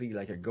basically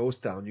like a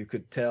ghost town. You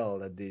could tell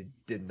that they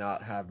did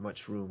not have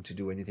much room to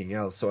do anything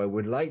else. So I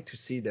would like to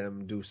see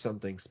them do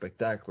something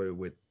spectacular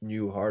with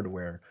new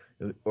hardware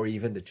or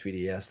even the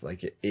 3DS.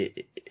 Like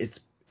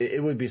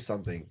it would be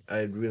something.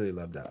 I'd really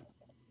love that.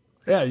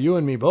 Yeah, you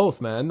and me both,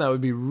 man. That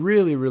would be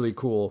really, really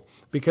cool.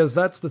 Because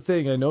that's the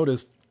thing I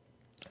noticed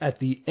at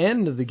the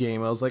end of the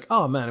game. I was like,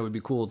 oh man, it would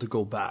be cool to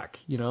go back,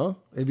 you know?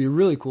 It'd be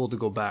really cool to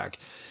go back.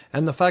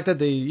 And the fact that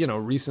they,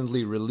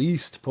 recently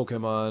released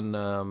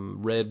Pokemon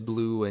Red,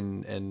 Blue,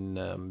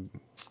 and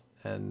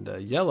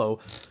Yellow,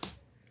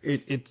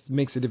 it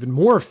makes it even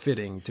more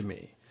fitting to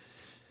me.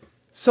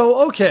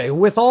 So, okay,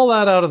 with all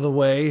that out of the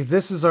way,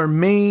 this is our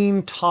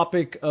main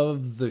topic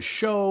of the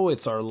show.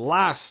 It's our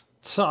last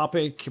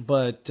topic,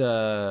 but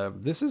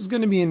this is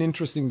going to be an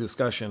interesting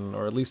discussion,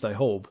 or at least I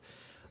hope.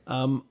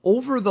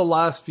 Over the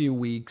last few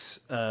weeks,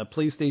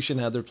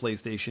 PlayStation had their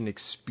PlayStation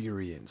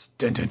Experience.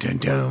 Dun, dun, dun,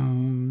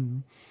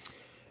 dun.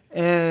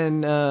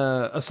 And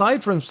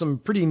aside from some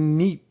pretty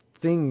neat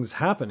things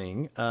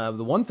happening,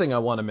 the one thing I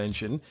want to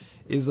mention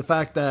is the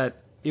fact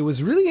that it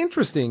was really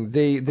interesting.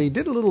 They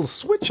did a little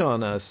switch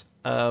on us.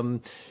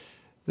 Sony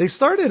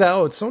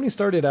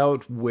started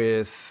out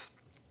with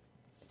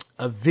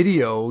a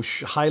video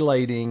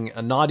highlighting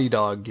a Naughty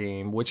Dog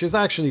game, which is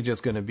actually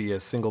just going to be a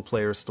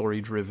single-player,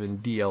 story-driven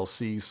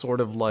DLC, sort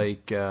of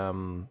like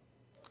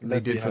they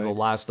did for The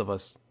Last of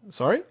Us.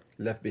 Sorry?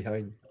 Left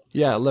Behind.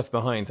 Yeah, Left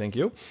Behind, thank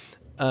you.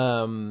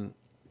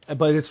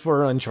 But it's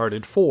for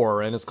Uncharted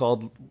 4, and it's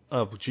called,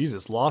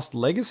 Lost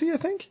Legacy, I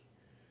think?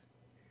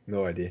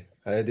 No idea.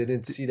 I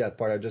didn't see that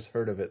part. I just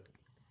heard of it.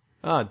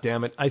 Ah,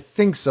 damn it. I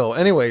think so.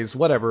 Anyways,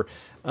 whatever.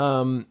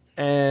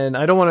 And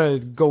I don't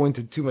want to go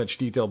into too much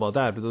detail about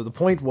that, but the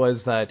point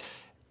was that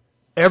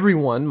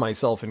everyone,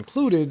 myself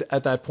included,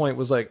 at that point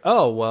was like,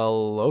 oh,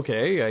 well,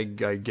 okay, I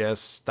guess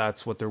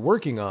that's what they're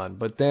working on.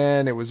 But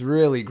then it was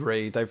really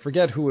great. I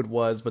forget who it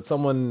was, but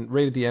someone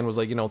right at the end was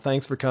like,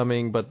 thanks for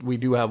coming, but we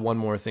do have one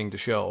more thing to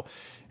show.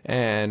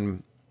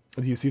 And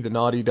you see the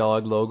Naughty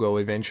Dog logo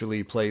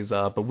eventually plays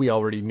up, but we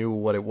already knew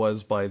what it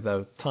was by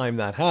the time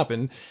that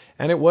happened.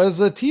 And it was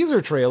a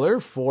teaser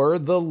trailer for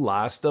The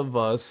Last of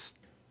Us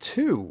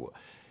 2.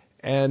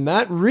 And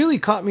that really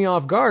caught me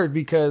off guard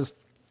because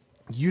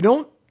you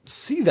don't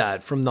see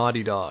that from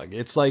Naughty Dog.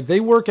 It's like they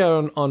work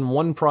out on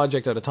one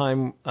project at a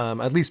time,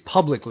 at least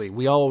publicly.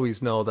 We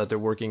always know that they're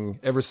working,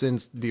 ever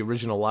since the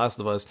original Last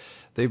of Us,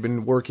 they've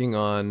been working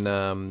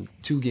on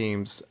 2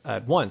 games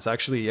at once.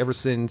 Actually, ever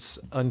since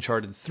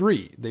Uncharted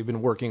 3, they've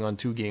been working on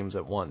 2 games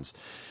at once.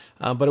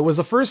 But it was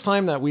the first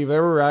time that we've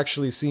ever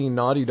actually seen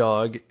Naughty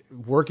Dog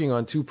working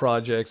on 2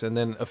 projects and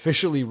then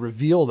officially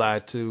reveal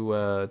that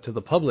to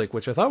the public,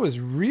 which I thought was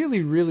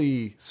really,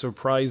 really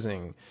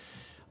surprising.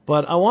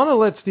 But I want to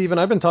let Steven,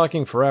 I've been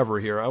talking forever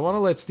here, I want to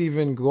let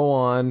Steven go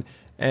on,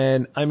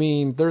 and I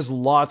mean, there's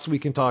lots we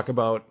can talk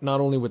about,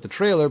 not only with the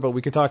trailer, but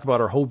we could talk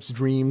about our hopes,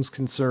 dreams,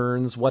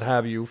 concerns, what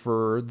have you,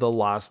 for The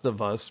Last of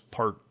Us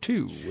Part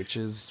 2, which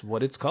is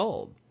what it's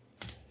called.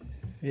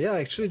 Yeah,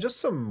 actually,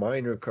 just some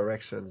minor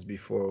corrections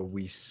before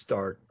we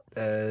start.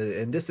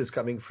 And this is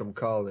coming from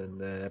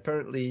Colin.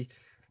 Apparently,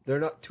 they're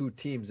not 2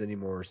 teams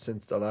anymore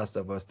since The Last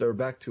of Us. They're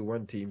back to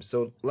 1 team.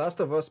 So, Last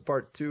of Us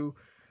Part 2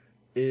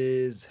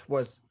 is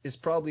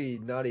probably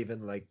not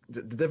even like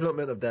the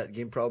development of that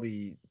game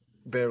probably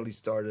barely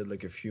started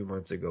like a few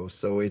months ago.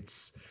 So it's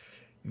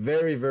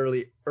very,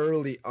 very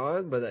early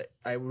on, but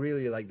I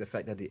really like the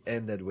fact that they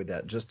ended with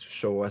that just to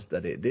show us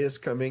that it is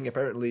coming.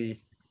 Apparently,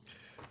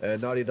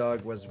 Naughty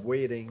Dog was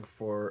waiting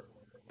for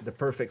the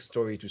perfect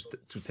story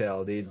to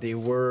tell. They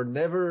were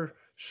never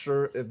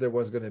sure if there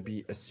was going to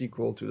be a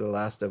sequel to The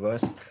Last of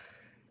Us.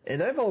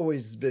 And I've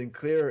always been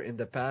clear in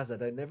the past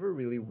that I never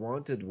really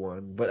wanted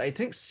one, but I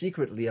think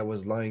secretly I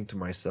was lying to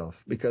myself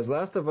because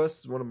Last of Us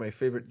is one of my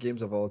favorite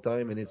games of all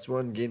time, and it's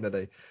one game that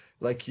I,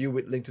 like you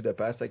with Link to the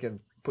Past, I can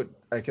put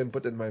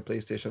in my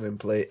PlayStation and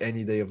play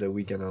any day of the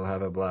week, and I'll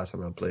have a blast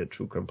and I'll play it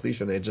through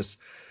completion. I just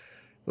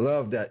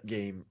love that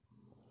game,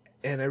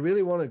 and I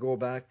really want to go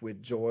back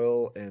with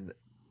Joel and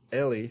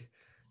Ellie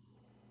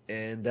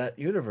and that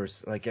universe.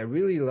 Like I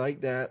really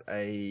like that.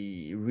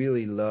 I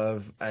really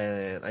love,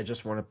 and I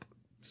just want to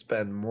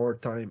spend more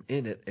time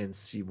in it and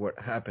see what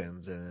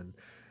happens. And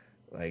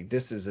like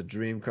this is a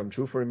dream come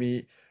true for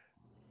me.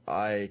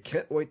 I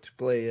can't wait to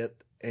play it,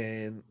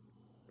 and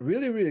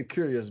really, really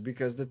curious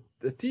because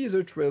the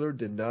teaser trailer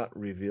did not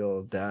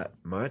reveal that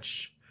much,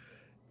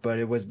 but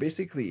it was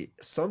basically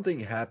something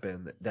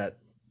happened that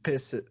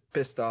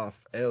pissed off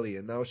Ellie,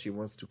 and now she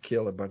wants to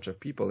kill a bunch of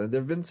people. And there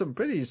have been some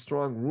pretty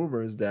strong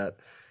rumors that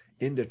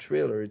in the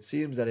trailer it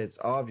seems that it's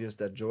obvious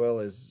that Joel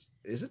is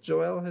it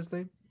Joel his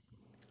name?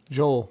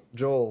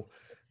 Joel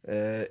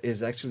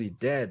is actually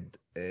dead,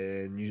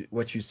 and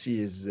what you see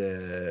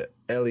is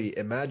Ellie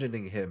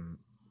imagining him.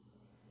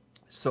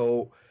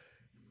 So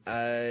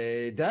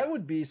that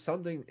would be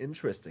something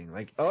interesting.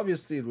 Like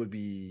obviously it would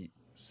be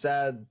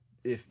sad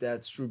if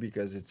that's true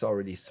because it's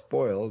already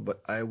spoiled,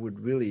 but I would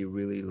really,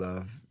 really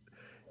love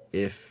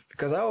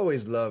because I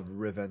always love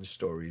revenge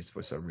stories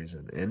for some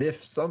reason, and if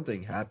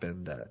something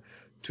happened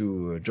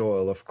to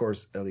Joel, of course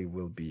Ellie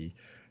will be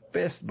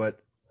pissed. But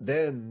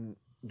then,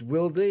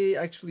 will they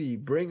actually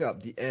bring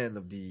up the end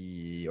of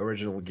the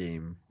original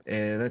game?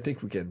 And I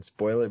think we can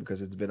spoil it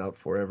because it's been out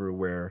forever.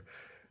 Where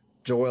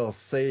Joel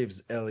saves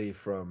Ellie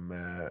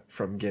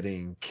from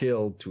getting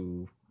killed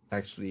to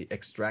actually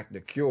extract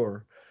the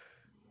cure.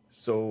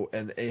 So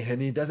and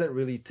he doesn't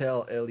really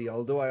tell Ellie.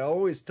 Although I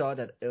always thought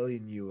that Ellie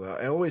knew.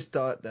 I always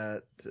thought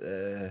that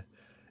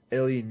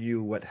Ellie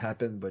knew what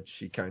happened, but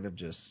she kind of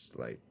just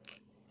like,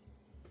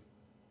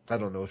 I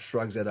don't know,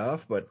 shrugs it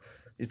off. But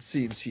it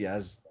seems she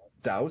has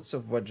doubts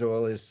of what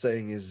Joel is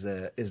saying is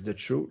the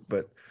truth.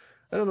 But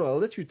I don't know. I'll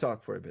let you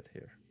talk for a bit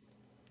here.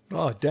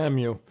 Oh, damn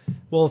you.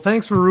 Well,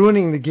 thanks for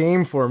ruining the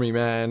game for me,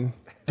 man.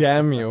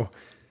 Damn you.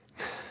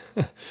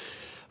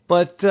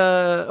 But,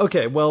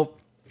 okay, well,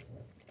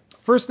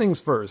 first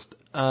things first.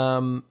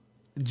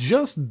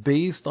 Just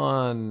based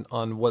on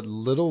what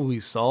little we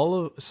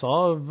saw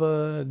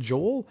of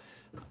Joel,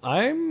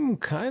 I'm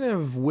kind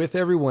of with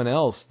everyone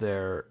else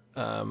there.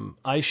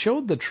 I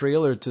showed the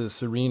trailer to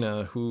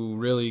Serena, who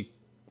really,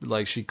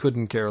 like, she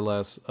couldn't care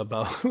less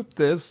about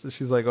this.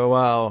 She's like, oh,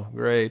 wow,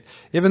 great.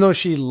 Even though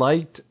she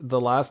liked The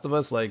Last of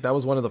Us, like, that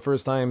was one of the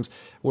first times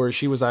where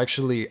she was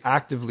actually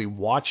actively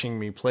watching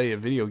me play a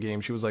video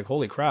game. She was like,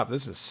 holy crap,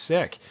 this is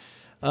sick.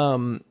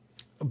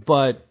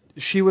 But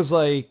she was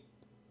like,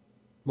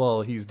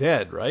 well, he's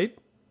dead, right?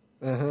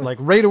 Like,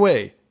 right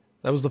away.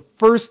 That was the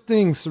first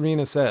thing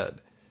Serena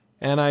said.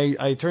 And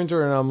I turned to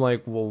her and I'm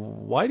like, well,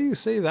 why do you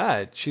say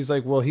that? She's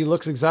like, well, he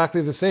looks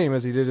exactly the same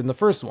as he did in the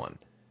first one.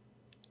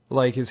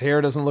 Like, his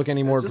hair doesn't look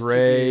any more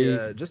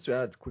gray. Just to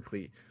add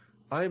quickly,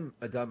 I'm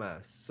a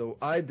dumbass, so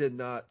I did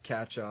not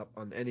catch up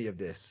on any of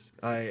this.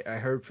 I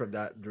heard from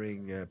that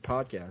during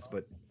podcast,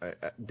 but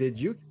did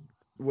you?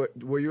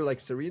 Were you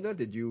like Serena?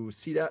 Did you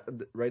see that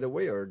right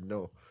away or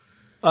no?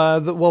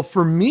 Well,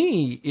 for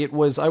me, I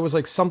was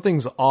like,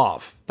 something's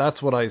off.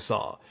 That's what I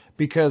saw.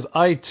 Because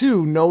I,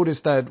 too,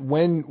 noticed that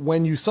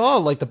when you saw,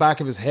 like, the back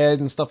of his head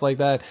and stuff like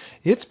that,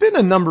 it's been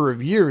a number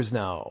of years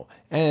now.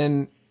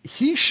 And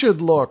he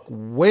should look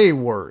way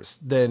worse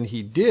than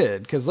he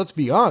did. Because let's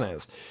be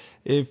honest,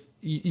 if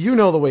you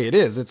know the way it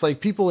is, it's like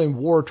people in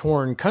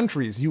war-torn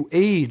countries, you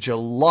age a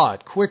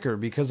lot quicker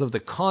because of the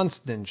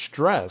constant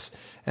stress.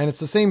 And it's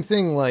the same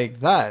thing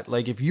like that.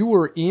 Like, if you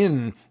were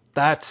in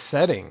that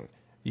setting,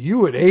 you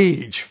would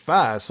age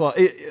fast. So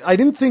I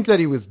didn't think that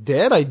he was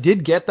dead. I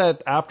did get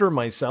that after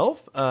myself.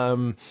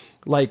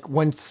 Like,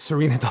 when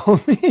Serena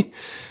told me,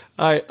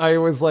 I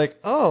was like,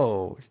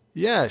 oh,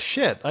 yeah,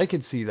 shit, I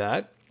could see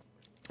that.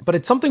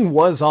 But something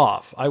was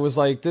off. I was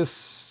like, this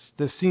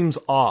seems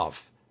off.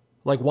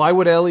 Like, why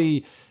would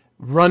Ellie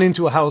run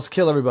into a house,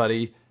 kill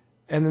everybody,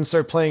 and then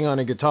start playing on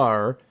a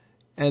guitar,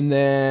 and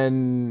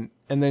then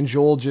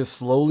Joel just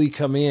slowly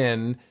come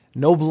in,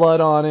 no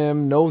blood on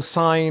him, no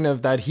sign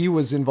of that he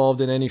was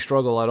involved in any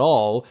struggle at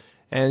all,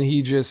 and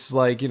he just,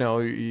 like, you know,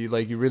 you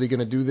really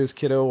gonna do this,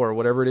 kiddo, or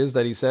whatever it is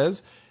that he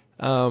says.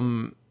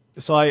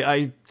 So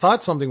I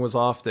thought something was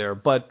off there,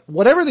 but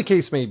whatever the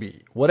case may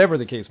be,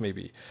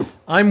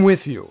 I'm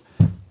with you.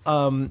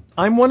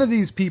 I'm one of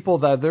these people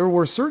that there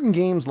were certain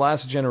games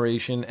last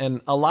generation,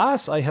 and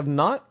alas, I have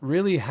not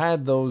really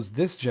had those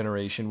this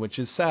generation, which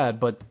is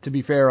sad, but to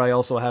be fair, I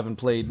also haven't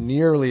played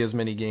nearly as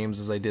many games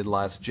as I did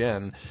last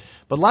gen.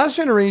 But last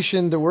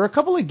generation, there were a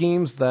couple of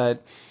games that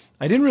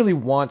I didn't really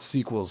want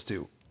sequels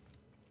to.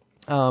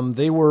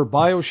 They were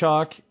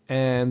BioShock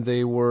and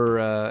they were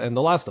and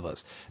The Last of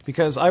Us,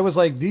 because I was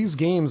like, these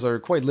games are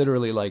quite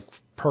literally like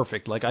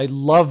perfect. Like, I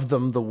love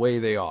them the way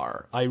they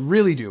are. I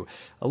really do.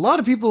 A lot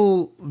of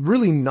people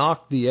really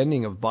knocked the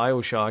ending of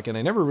BioShock, and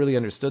I never really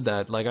understood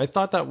that. Like, I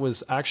thought that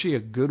was actually a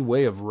good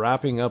way of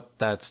wrapping up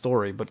that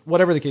story, but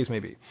whatever the case may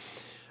be.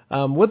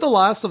 With The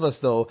Last of Us,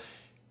 though,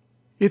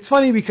 it's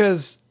funny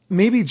because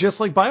maybe just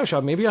like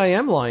BioShock, maybe I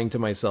am lying to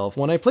myself.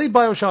 When I played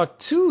BioShock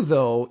 2,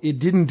 though, it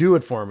didn't do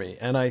it for me.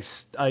 And I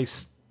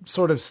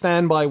sort of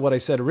stand by what I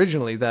said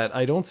originally, that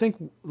I don't think,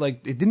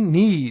 like, it didn't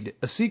need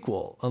a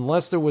sequel.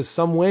 Unless there was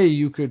some way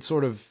you could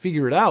sort of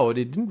figure it out,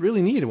 it didn't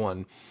really need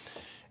one.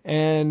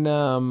 And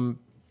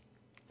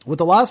with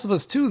The Last of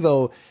Us 2,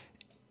 though,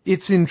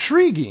 it's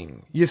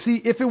intriguing. You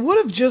see, if it would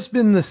have just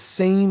been the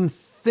same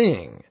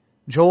thing,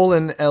 Joel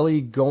and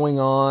Ellie going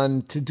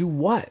on to do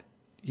what?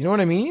 You know what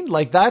I mean?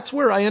 Like, that's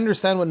where I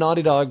understand what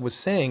Naughty Dog was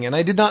saying, and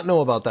I did not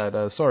know about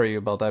that. Sorry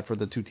about that for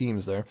the two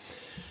teams there.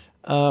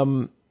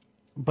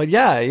 But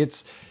yeah,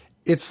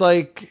 it's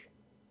like,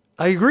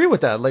 I agree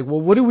with that. Like,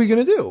 well, what are we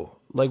going to do?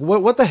 Like,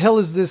 what the hell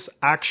is this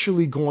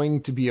actually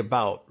going to be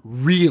about,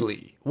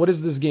 really? What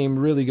is this game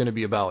really going to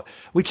be about?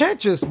 We can't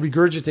just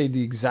regurgitate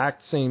the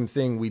exact same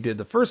thing we did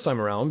the first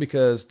time around,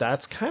 because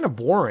that's kind of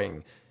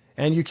boring.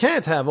 And you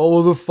can't have,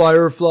 oh, the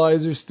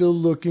Fireflies are still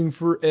looking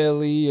for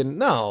Ellie, and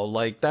no,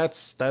 like,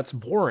 that's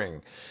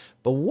boring.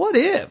 But what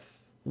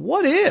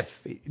if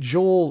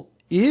Joel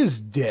is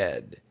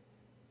dead?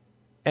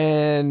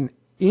 And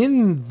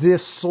in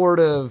this sort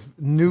of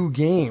new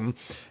game,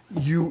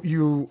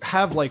 you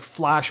have, like,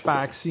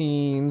 flashback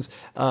scenes,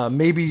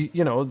 maybe,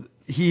 you know,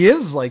 he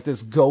is like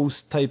this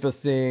ghost type of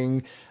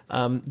thing.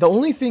 The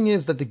only thing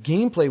is that the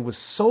gameplay was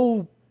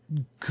so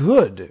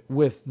good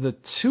with the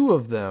two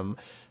of them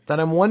that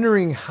I'm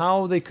wondering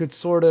how they could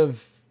sort of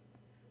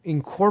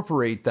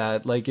incorporate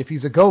that. Like, if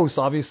he's a ghost,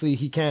 obviously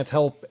he can't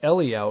help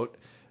Ellie out,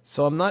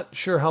 so I'm not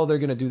sure how they're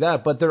going to do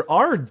that. But there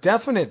are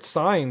definite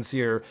signs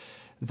here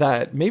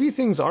that maybe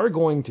things are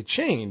going to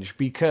change,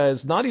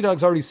 because Naughty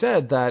Dog's already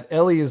said that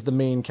Ellie is the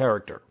main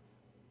character.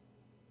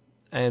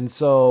 And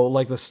so,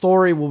 like, the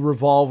story will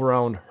revolve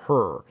around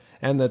her,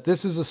 and that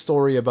this is a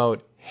story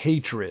about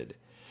hatred.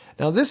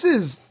 Now, this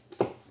is,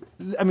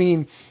 I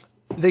mean,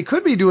 they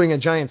could be doing a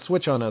giant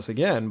switch on us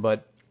again,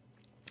 but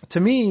to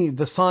me,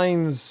 the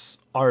signs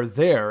are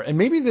there, and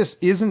maybe this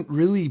isn't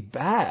really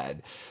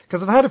bad,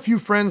 because I've had a few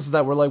friends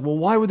that were like, well,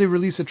 why would they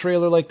release a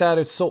trailer like that?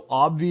 It's so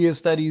obvious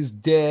that he's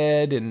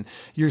dead, and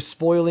you're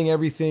spoiling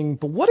everything.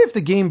 But what if the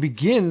game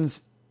begins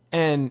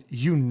and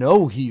you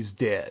know he's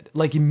dead,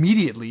 like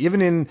immediately,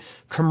 even in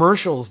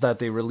commercials that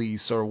they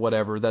release or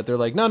whatever, that they're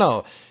like,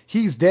 no,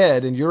 he's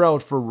dead, and you're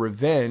out for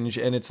revenge,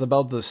 and it's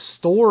about the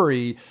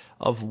story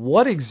of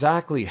what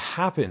exactly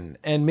happened,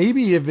 and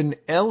maybe even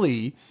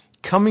Ellie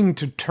coming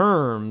to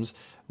terms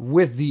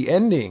with the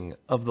ending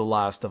of The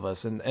Last of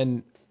Us.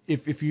 And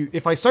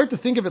if I start to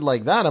think of it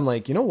like that, I'm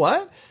like, you know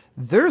what?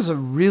 There's a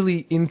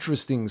really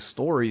interesting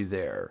story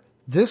there.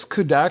 This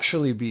could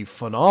actually be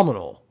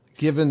phenomenal,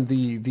 given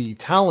the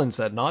talents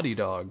at Naughty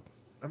Dog.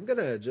 I'm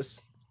gonna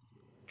just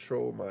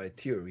throw my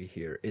theory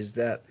here, is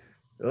that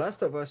The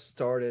Last of Us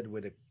started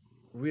with a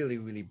really,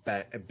 really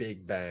a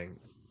big bang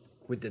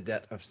with the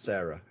death of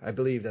Sarah. I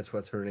believe that's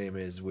what her name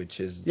is, which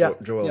is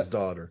Joel's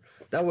daughter.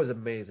 That was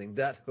amazing.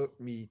 That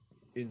hooked me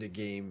in the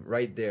game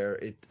right there.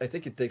 I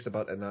think it takes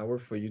about an hour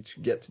for you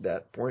to get to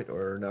that point,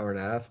 or an hour and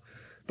a half.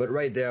 But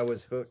right there I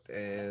was hooked,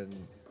 and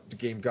the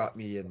game got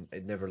me, and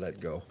it never let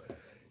go.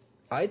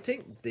 I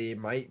think they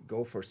might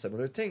go for a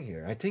similar thing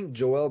here. I think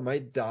Joel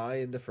might die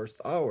in the first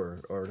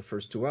hour or the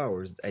first 2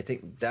 hours. I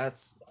think that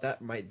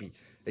might be,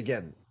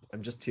 again,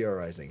 I'm just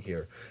theorizing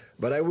here,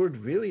 but I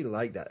would really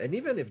like that. And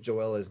even if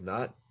Joel is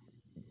not,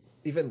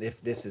 even if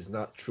this is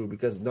not true,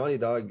 because Naughty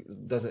Dog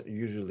doesn't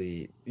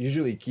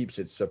usually keeps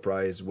its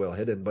surprise well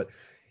hidden, but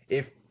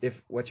if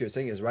what you're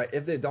saying is right,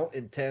 if they don't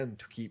intend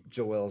to keep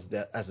Joel's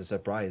death as a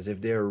surprise, if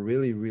they're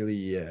really,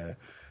 really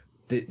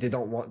they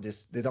don't want this,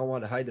 they don't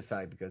want to hide the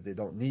fact, because they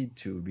don't need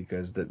to,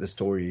 because the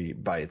story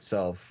by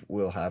itself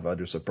will have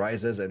other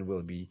surprises and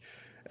will be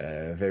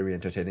very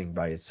entertaining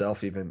by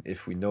itself, even if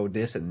we know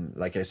this. And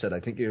like I said, I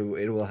think it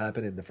will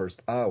happen in the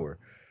first hour.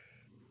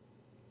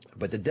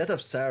 But the death of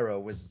Sarah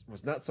was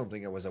not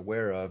something I was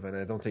aware of, and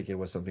I don't think it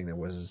was something that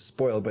was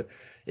spoiled. But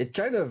it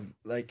kind of,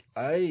 like,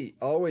 I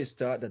always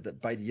thought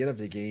that by the end of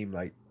the game,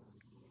 like,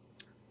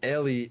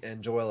 Ellie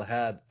and Joel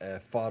had a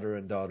father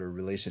and daughter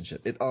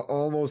relationship. It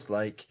almost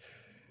like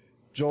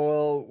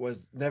Joel was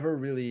never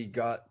really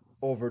got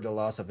over the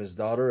loss of his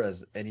daughter, as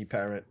any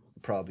parent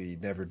probably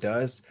never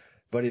does.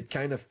 But it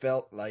kind of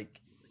felt like,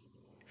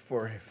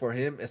 for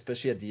him,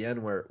 especially at the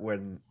end,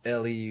 when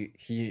Ellie,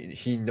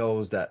 he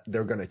knows that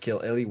they're gonna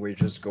kill Ellie, where he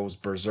just goes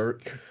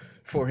berserk.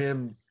 For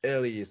him,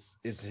 Ellie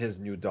is his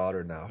new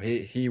daughter now.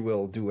 He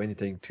will do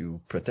anything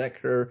to protect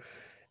her,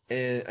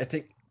 and I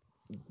think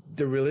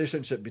the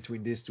relationship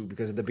between these two,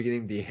 because at the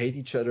beginning they hate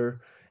each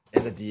other,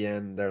 and at the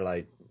end they're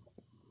like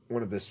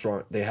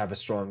they have a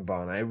strong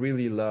bond. I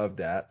really love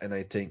that, and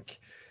I think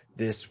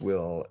this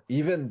will,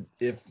 even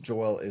if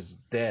Joel is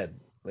dead,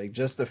 like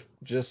just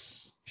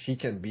he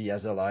can be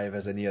as alive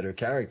as any other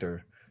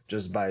character,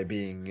 just by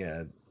being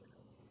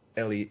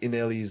Ellie, in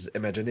Ellie's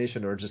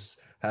imagination, or just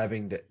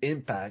having the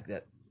impact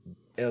that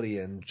Ellie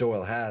and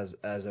Joel has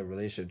as a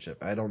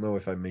relationship. I don't know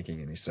if I'm making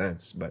any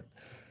sense, but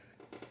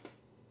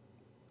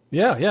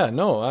yeah,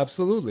 no,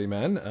 absolutely,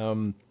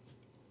 man.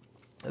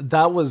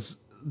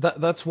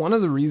 That's one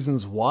of the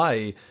reasons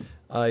why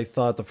I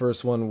thought the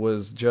first one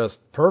was just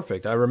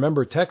perfect. I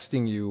remember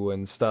texting you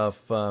and stuff,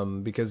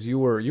 because you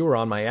were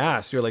on my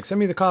ass. You're like, send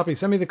me the copy,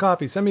 send me the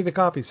copy, send me the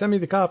copy, send me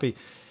the copy.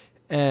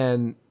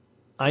 And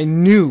I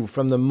knew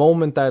from the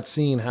moment that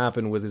scene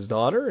happened with his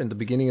daughter in the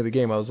beginning of the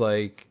game, I was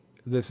like,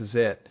 this is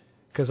it.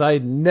 Because I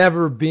had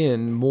never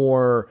been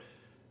more,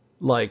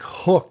 like,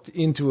 hooked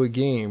into a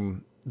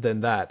game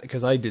than that,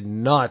 because I did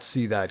not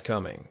see that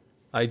coming.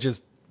 I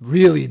just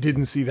really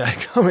didn't see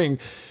that coming.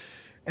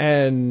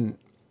 And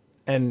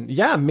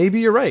yeah, maybe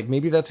you're right.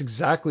 Maybe that's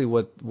exactly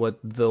what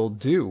they'll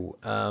do.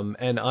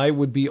 And I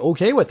would be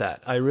okay with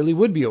that. I really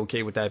would be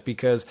okay with that,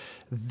 because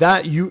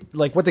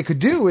what they could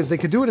do is they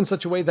could do it in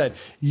such a way that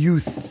you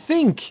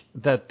think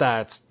that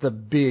that's the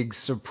big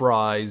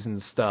surprise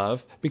and stuff.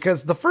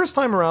 Because the first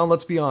time around,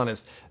 let's be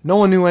honest, no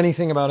one knew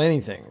anything about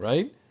anything,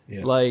 right?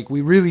 Yeah. Like,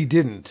 we really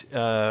didn't.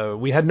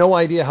 We had no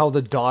idea how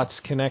the dots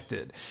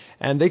connected.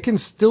 And they can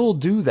still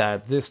do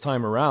that this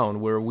time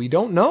around, where we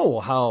don't know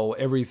how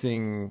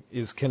everything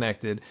is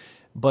connected.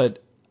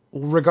 But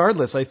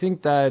regardless, I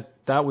think that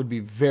would be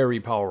very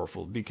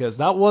powerful, because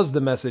that was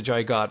the message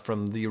I got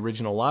from the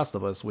original Last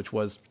of Us, which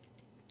was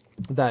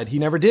that he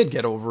never did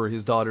get over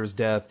his daughter's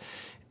death.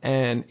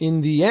 And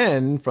in the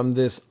end, from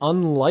this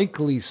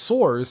unlikely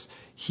source,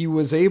 he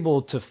was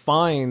able to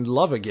find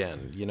love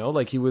again. You know,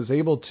 like he was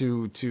able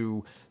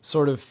to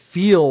sort of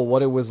feel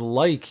what it was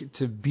like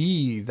to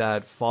be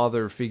that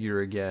father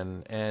figure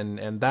again,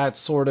 and that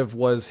sort of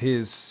was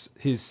his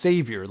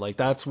savior. Like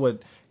that's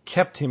what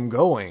kept him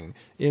going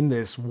in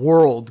this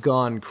world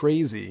gone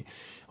crazy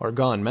or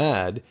gone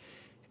mad.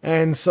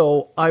 And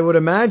so I would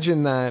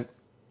imagine that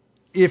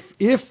if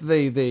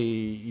they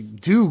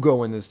do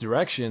go in this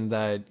direction,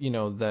 that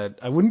that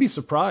I wouldn't be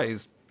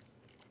surprised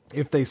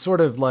if they sort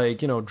of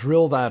like,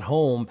 drill that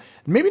home,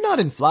 maybe not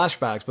in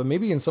flashbacks, but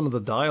maybe in some of the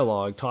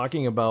dialogue,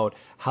 talking about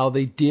how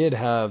they did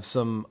have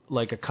some,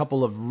 like a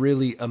couple of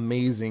really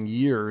amazing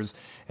years,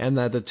 and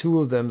that the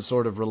two of them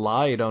sort of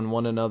relied on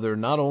one another,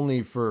 not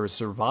only for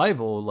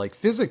survival, like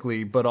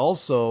physically, but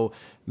also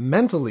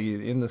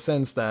mentally, in the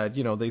sense that,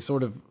 they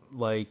sort of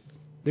like,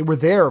 they were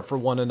there for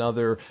one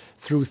another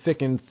through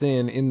thick and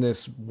thin in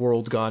this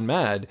world gone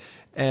mad.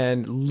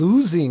 And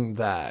losing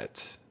that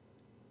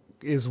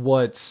is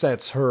what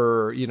sets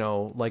her,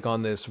 like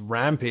on this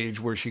rampage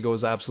where she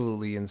goes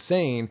absolutely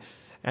insane.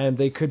 And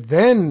they could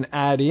then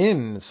add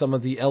in some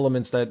of the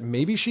elements that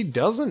maybe she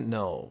doesn't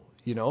know.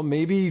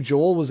 Maybe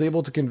Joel was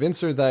able to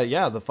convince her that,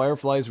 yeah, the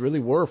Fireflies really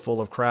were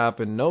full of crap,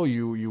 and no,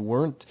 you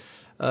weren't,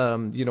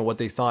 what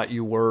they thought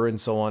you were,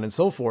 and so on and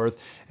so forth.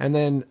 And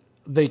then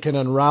they can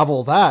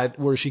unravel that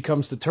where she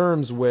comes to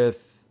terms with,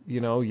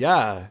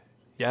 yeah,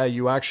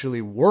 you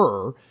actually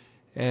were.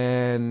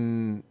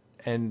 And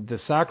the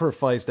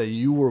sacrifice that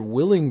you were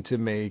willing to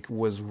make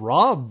was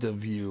robbed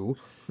of you,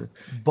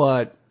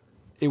 but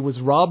it was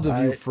robbed of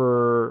you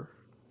for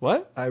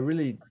what? I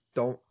really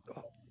don't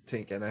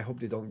think, and I hope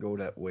they don't go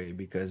that way,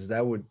 because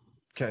that would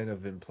kind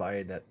of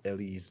imply that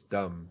Ellie's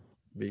dumb.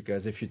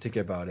 Because if you think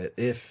about it,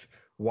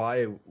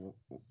 why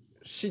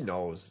she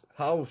knows,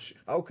 how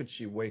could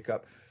she wake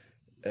up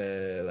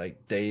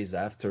like days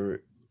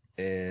after,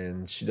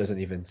 and she doesn't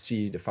even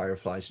see the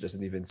Firefly. She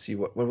doesn't even see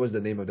what was the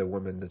name of the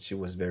woman that she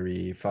was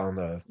very fond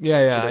of.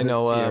 Yeah, I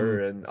know. See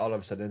her, and all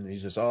of a sudden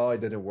he's just, oh,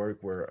 it didn't work.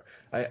 Where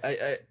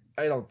I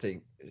don't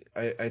think,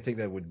 I think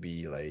that would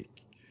be like,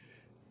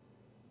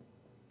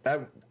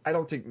 I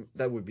don't think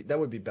that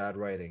would be bad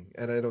writing,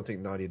 and I don't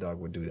think Naughty Dog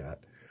would do that.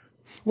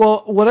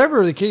 Well,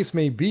 whatever the case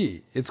may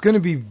be, it's going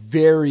to be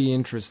very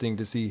interesting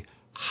to see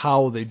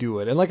how they do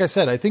it. And like I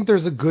said, I think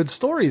there's a good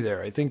story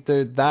there. I think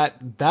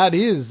that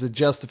is a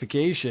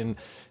justification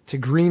to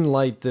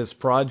greenlight this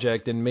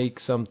project and make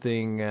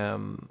something,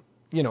 and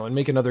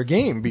make another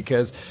game,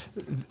 because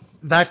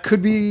that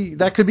could be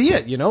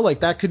it, like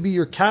that could be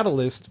your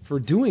catalyst for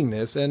doing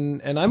this.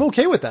 And I'm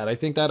okay with that. I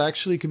think that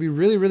actually could be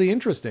really, really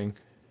interesting.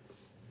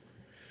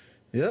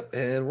 Yep.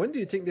 And when do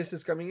you think this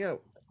is coming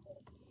out?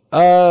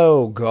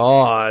 Oh,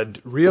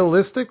 God.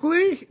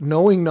 Realistically,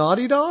 knowing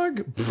Naughty Dog?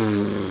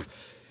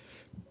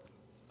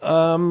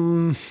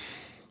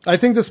 I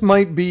think this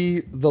might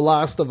be The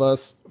Last of Us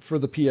for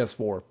the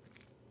PS4.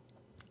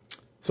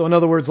 So in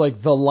other words,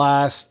 like the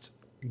last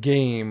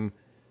game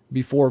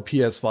before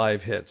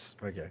PS5 hits.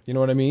 Okay. You know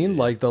what I mean?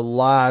 Like the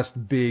last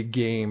big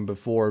game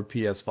before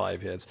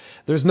PS5 hits.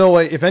 There's no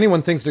way, if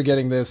anyone thinks they're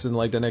getting this in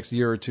like the next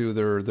year or two,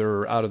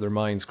 they're out of their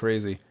minds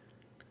crazy.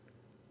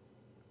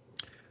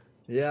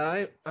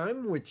 Yeah,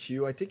 I'm with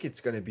you. I think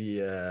it's going to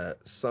be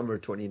summer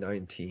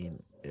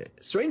 2019.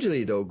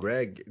 Strangely, though,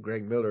 Greg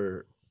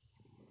Miller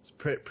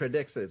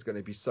predicts that it's going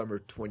to be summer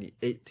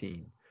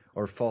 2018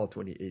 or fall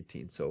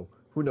 2018. So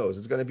who knows?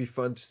 It's going to be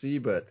fun to see,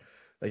 but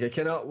like I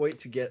cannot wait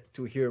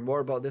to hear more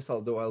about this.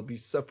 Although I'll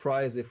be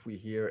surprised if we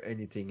hear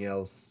anything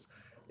else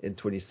in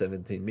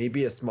 2017.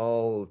 Maybe a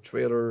small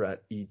trailer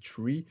at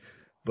E3,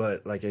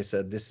 but like I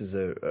said, this is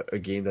a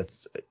game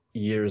that's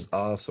years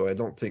off, so I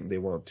don't think they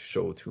want to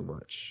show too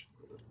much.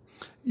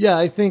 Yeah,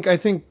 I think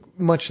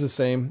much the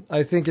same.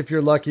 I think if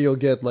you're lucky, you'll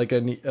get like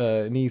an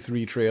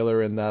E3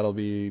 trailer, and that'll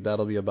be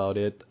about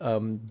it.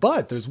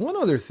 But there's one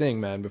other thing,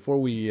 man,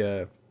 before we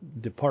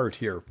depart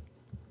here,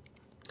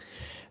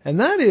 and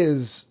that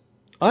is,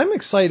 I'm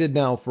excited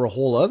now for a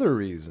whole other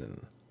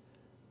reason,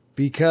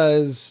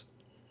 because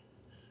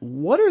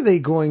what are they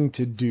going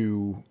to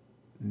do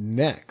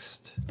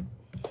next?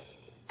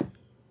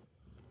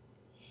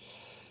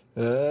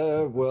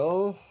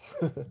 Well.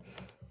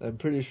 I'm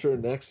pretty sure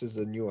next is a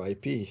new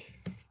IP.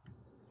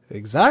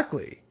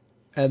 Exactly.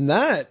 And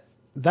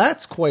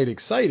that's quite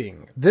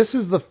exciting. This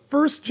is the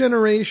first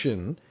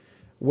generation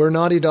where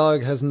Naughty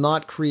Dog has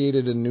not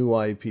created a new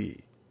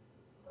IP.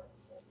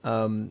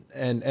 And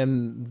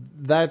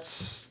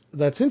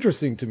that's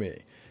interesting to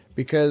me,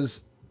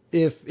 because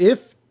if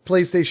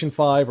PlayStation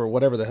 5 or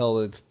whatever the hell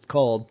it's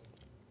called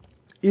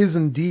is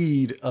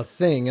indeed a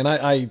thing, and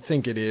I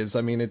think it is. I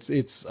mean,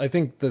 I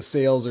think the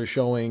sales are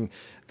showing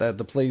that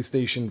the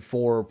PlayStation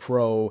 4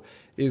 Pro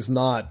is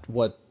not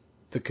what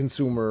the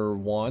consumer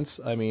wants.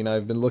 I mean,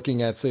 I've been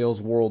looking at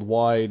sales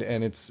worldwide,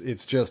 and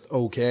it's just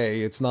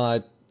okay. It's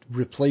not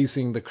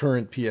replacing the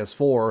current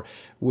PS4,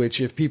 which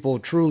if people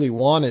truly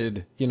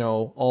wanted,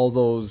 all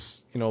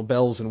those,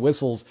 bells and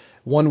whistles,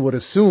 one would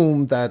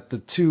assume that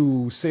the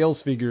two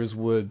sales figures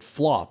would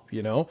flop,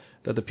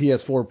 that the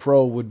PS4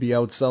 Pro would be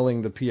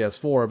outselling the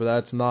PS4, but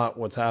that's not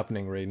what's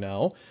happening right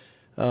now.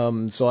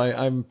 So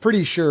I'm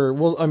pretty sure,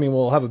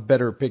 we'll have a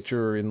better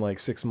picture in like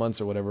 6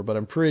 months or whatever, but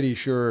I'm pretty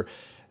sure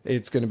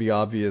it's going to be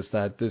obvious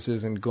that this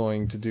isn't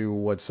going to do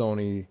what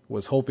Sony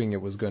was hoping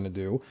it was going to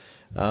do.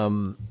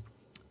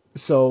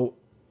 So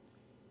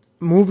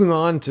moving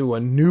on to a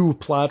new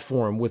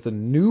platform with a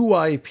new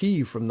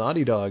IP from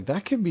Naughty Dog,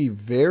 that could be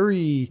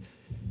very,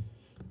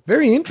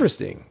 very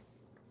interesting.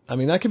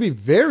 That could be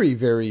very,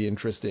 very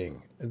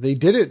interesting. They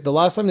did it, the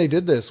last time they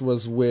did this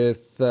was with,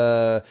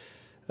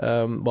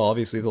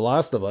 obviously The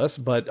Last of Us,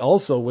 but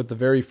also with the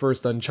very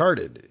first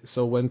Uncharted.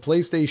 So when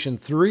PlayStation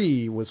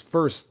 3 was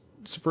first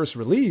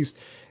released,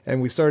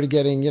 and we started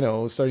getting,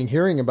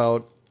 hearing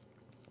about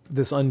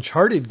this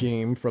Uncharted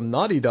game from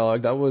Naughty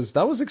Dog, that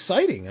was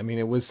exciting.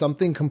 It was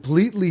something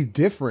completely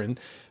different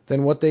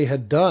than what they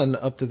had done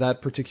up to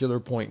that particular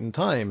point in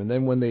time. And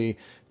then when they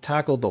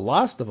tackled The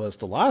Last of Us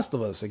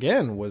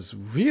again was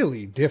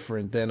really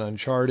different than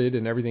Uncharted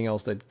and everything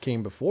else that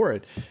came before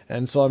it.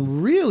 And so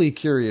I'm really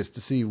curious to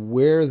see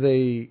where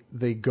they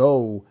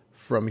go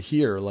from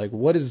here. Like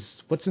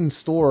what's in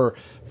store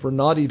for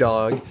Naughty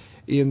Dog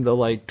in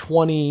the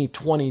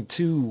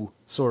 2022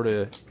 sort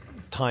of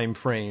time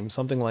frame,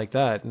 something like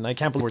that. And I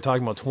can't believe we're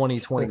talking about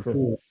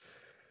 2022.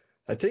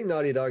 I think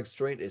Naughty Dog's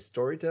strength is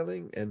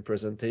storytelling and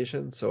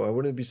presentation, so I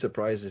wouldn't be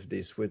surprised if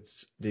they switch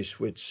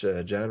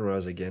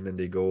genres again and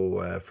they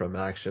go from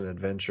action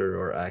adventure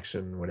or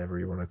action, whatever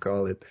you want to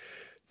call it,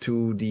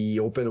 to the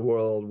open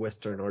world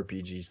Western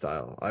RPG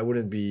style. I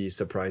wouldn't be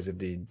surprised if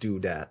they do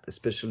that,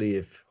 especially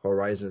if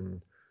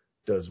Horizon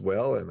does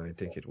well, and I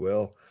think it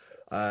will.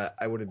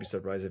 I wouldn't be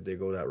surprised if they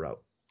go that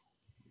route.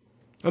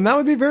 And that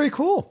would be very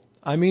cool.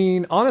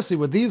 Honestly,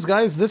 with these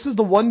guys, this is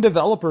the one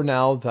developer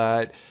now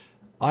that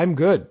I'm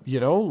good,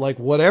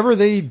 whatever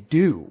they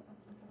do,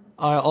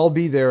 I'll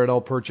be there and I'll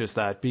purchase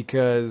that,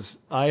 because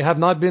I have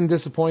not been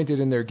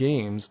disappointed in their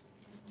games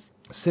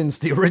since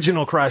the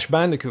original Crash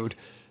Bandicoot.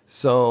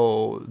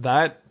 So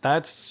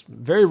that's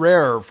very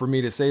rare for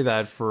me to say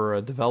that for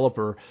a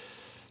developer.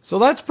 So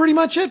that's pretty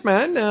much it,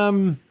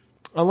 man.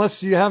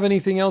 Unless you have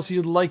anything else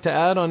you'd like to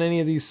add on any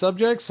of these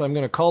subjects, I'm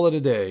going to call it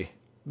a day.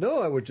 No,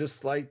 I would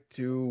just like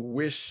to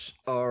wish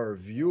our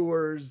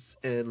viewers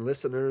and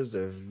listeners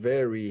a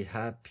very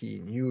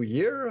happy new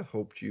year.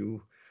 Hope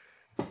you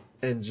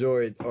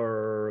enjoyed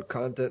our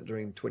content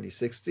during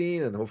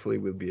 2016, and hopefully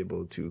we'll be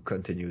able to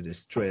continue this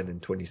trend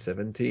in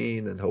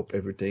 2017, and hope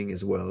everything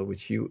is well with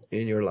you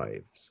in your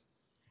lives.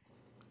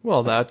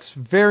 Well, that's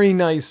very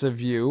nice of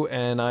you,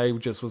 and I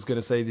just was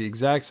going to say the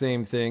exact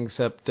same thing,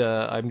 except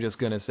I'm just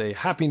going to say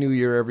Happy New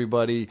Year,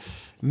 everybody.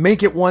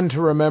 Make it one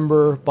to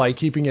remember by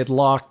keeping it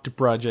locked to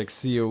Project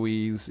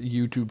COE's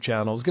YouTube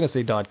channel. I was going to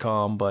say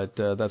 .com, but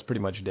that's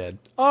pretty much dead.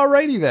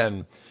 Alrighty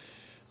then.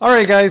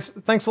 Alright, guys.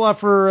 Thanks a lot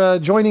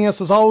for joining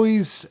us as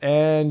always,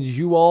 and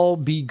you all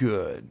be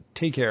good.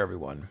 Take care,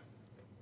 everyone.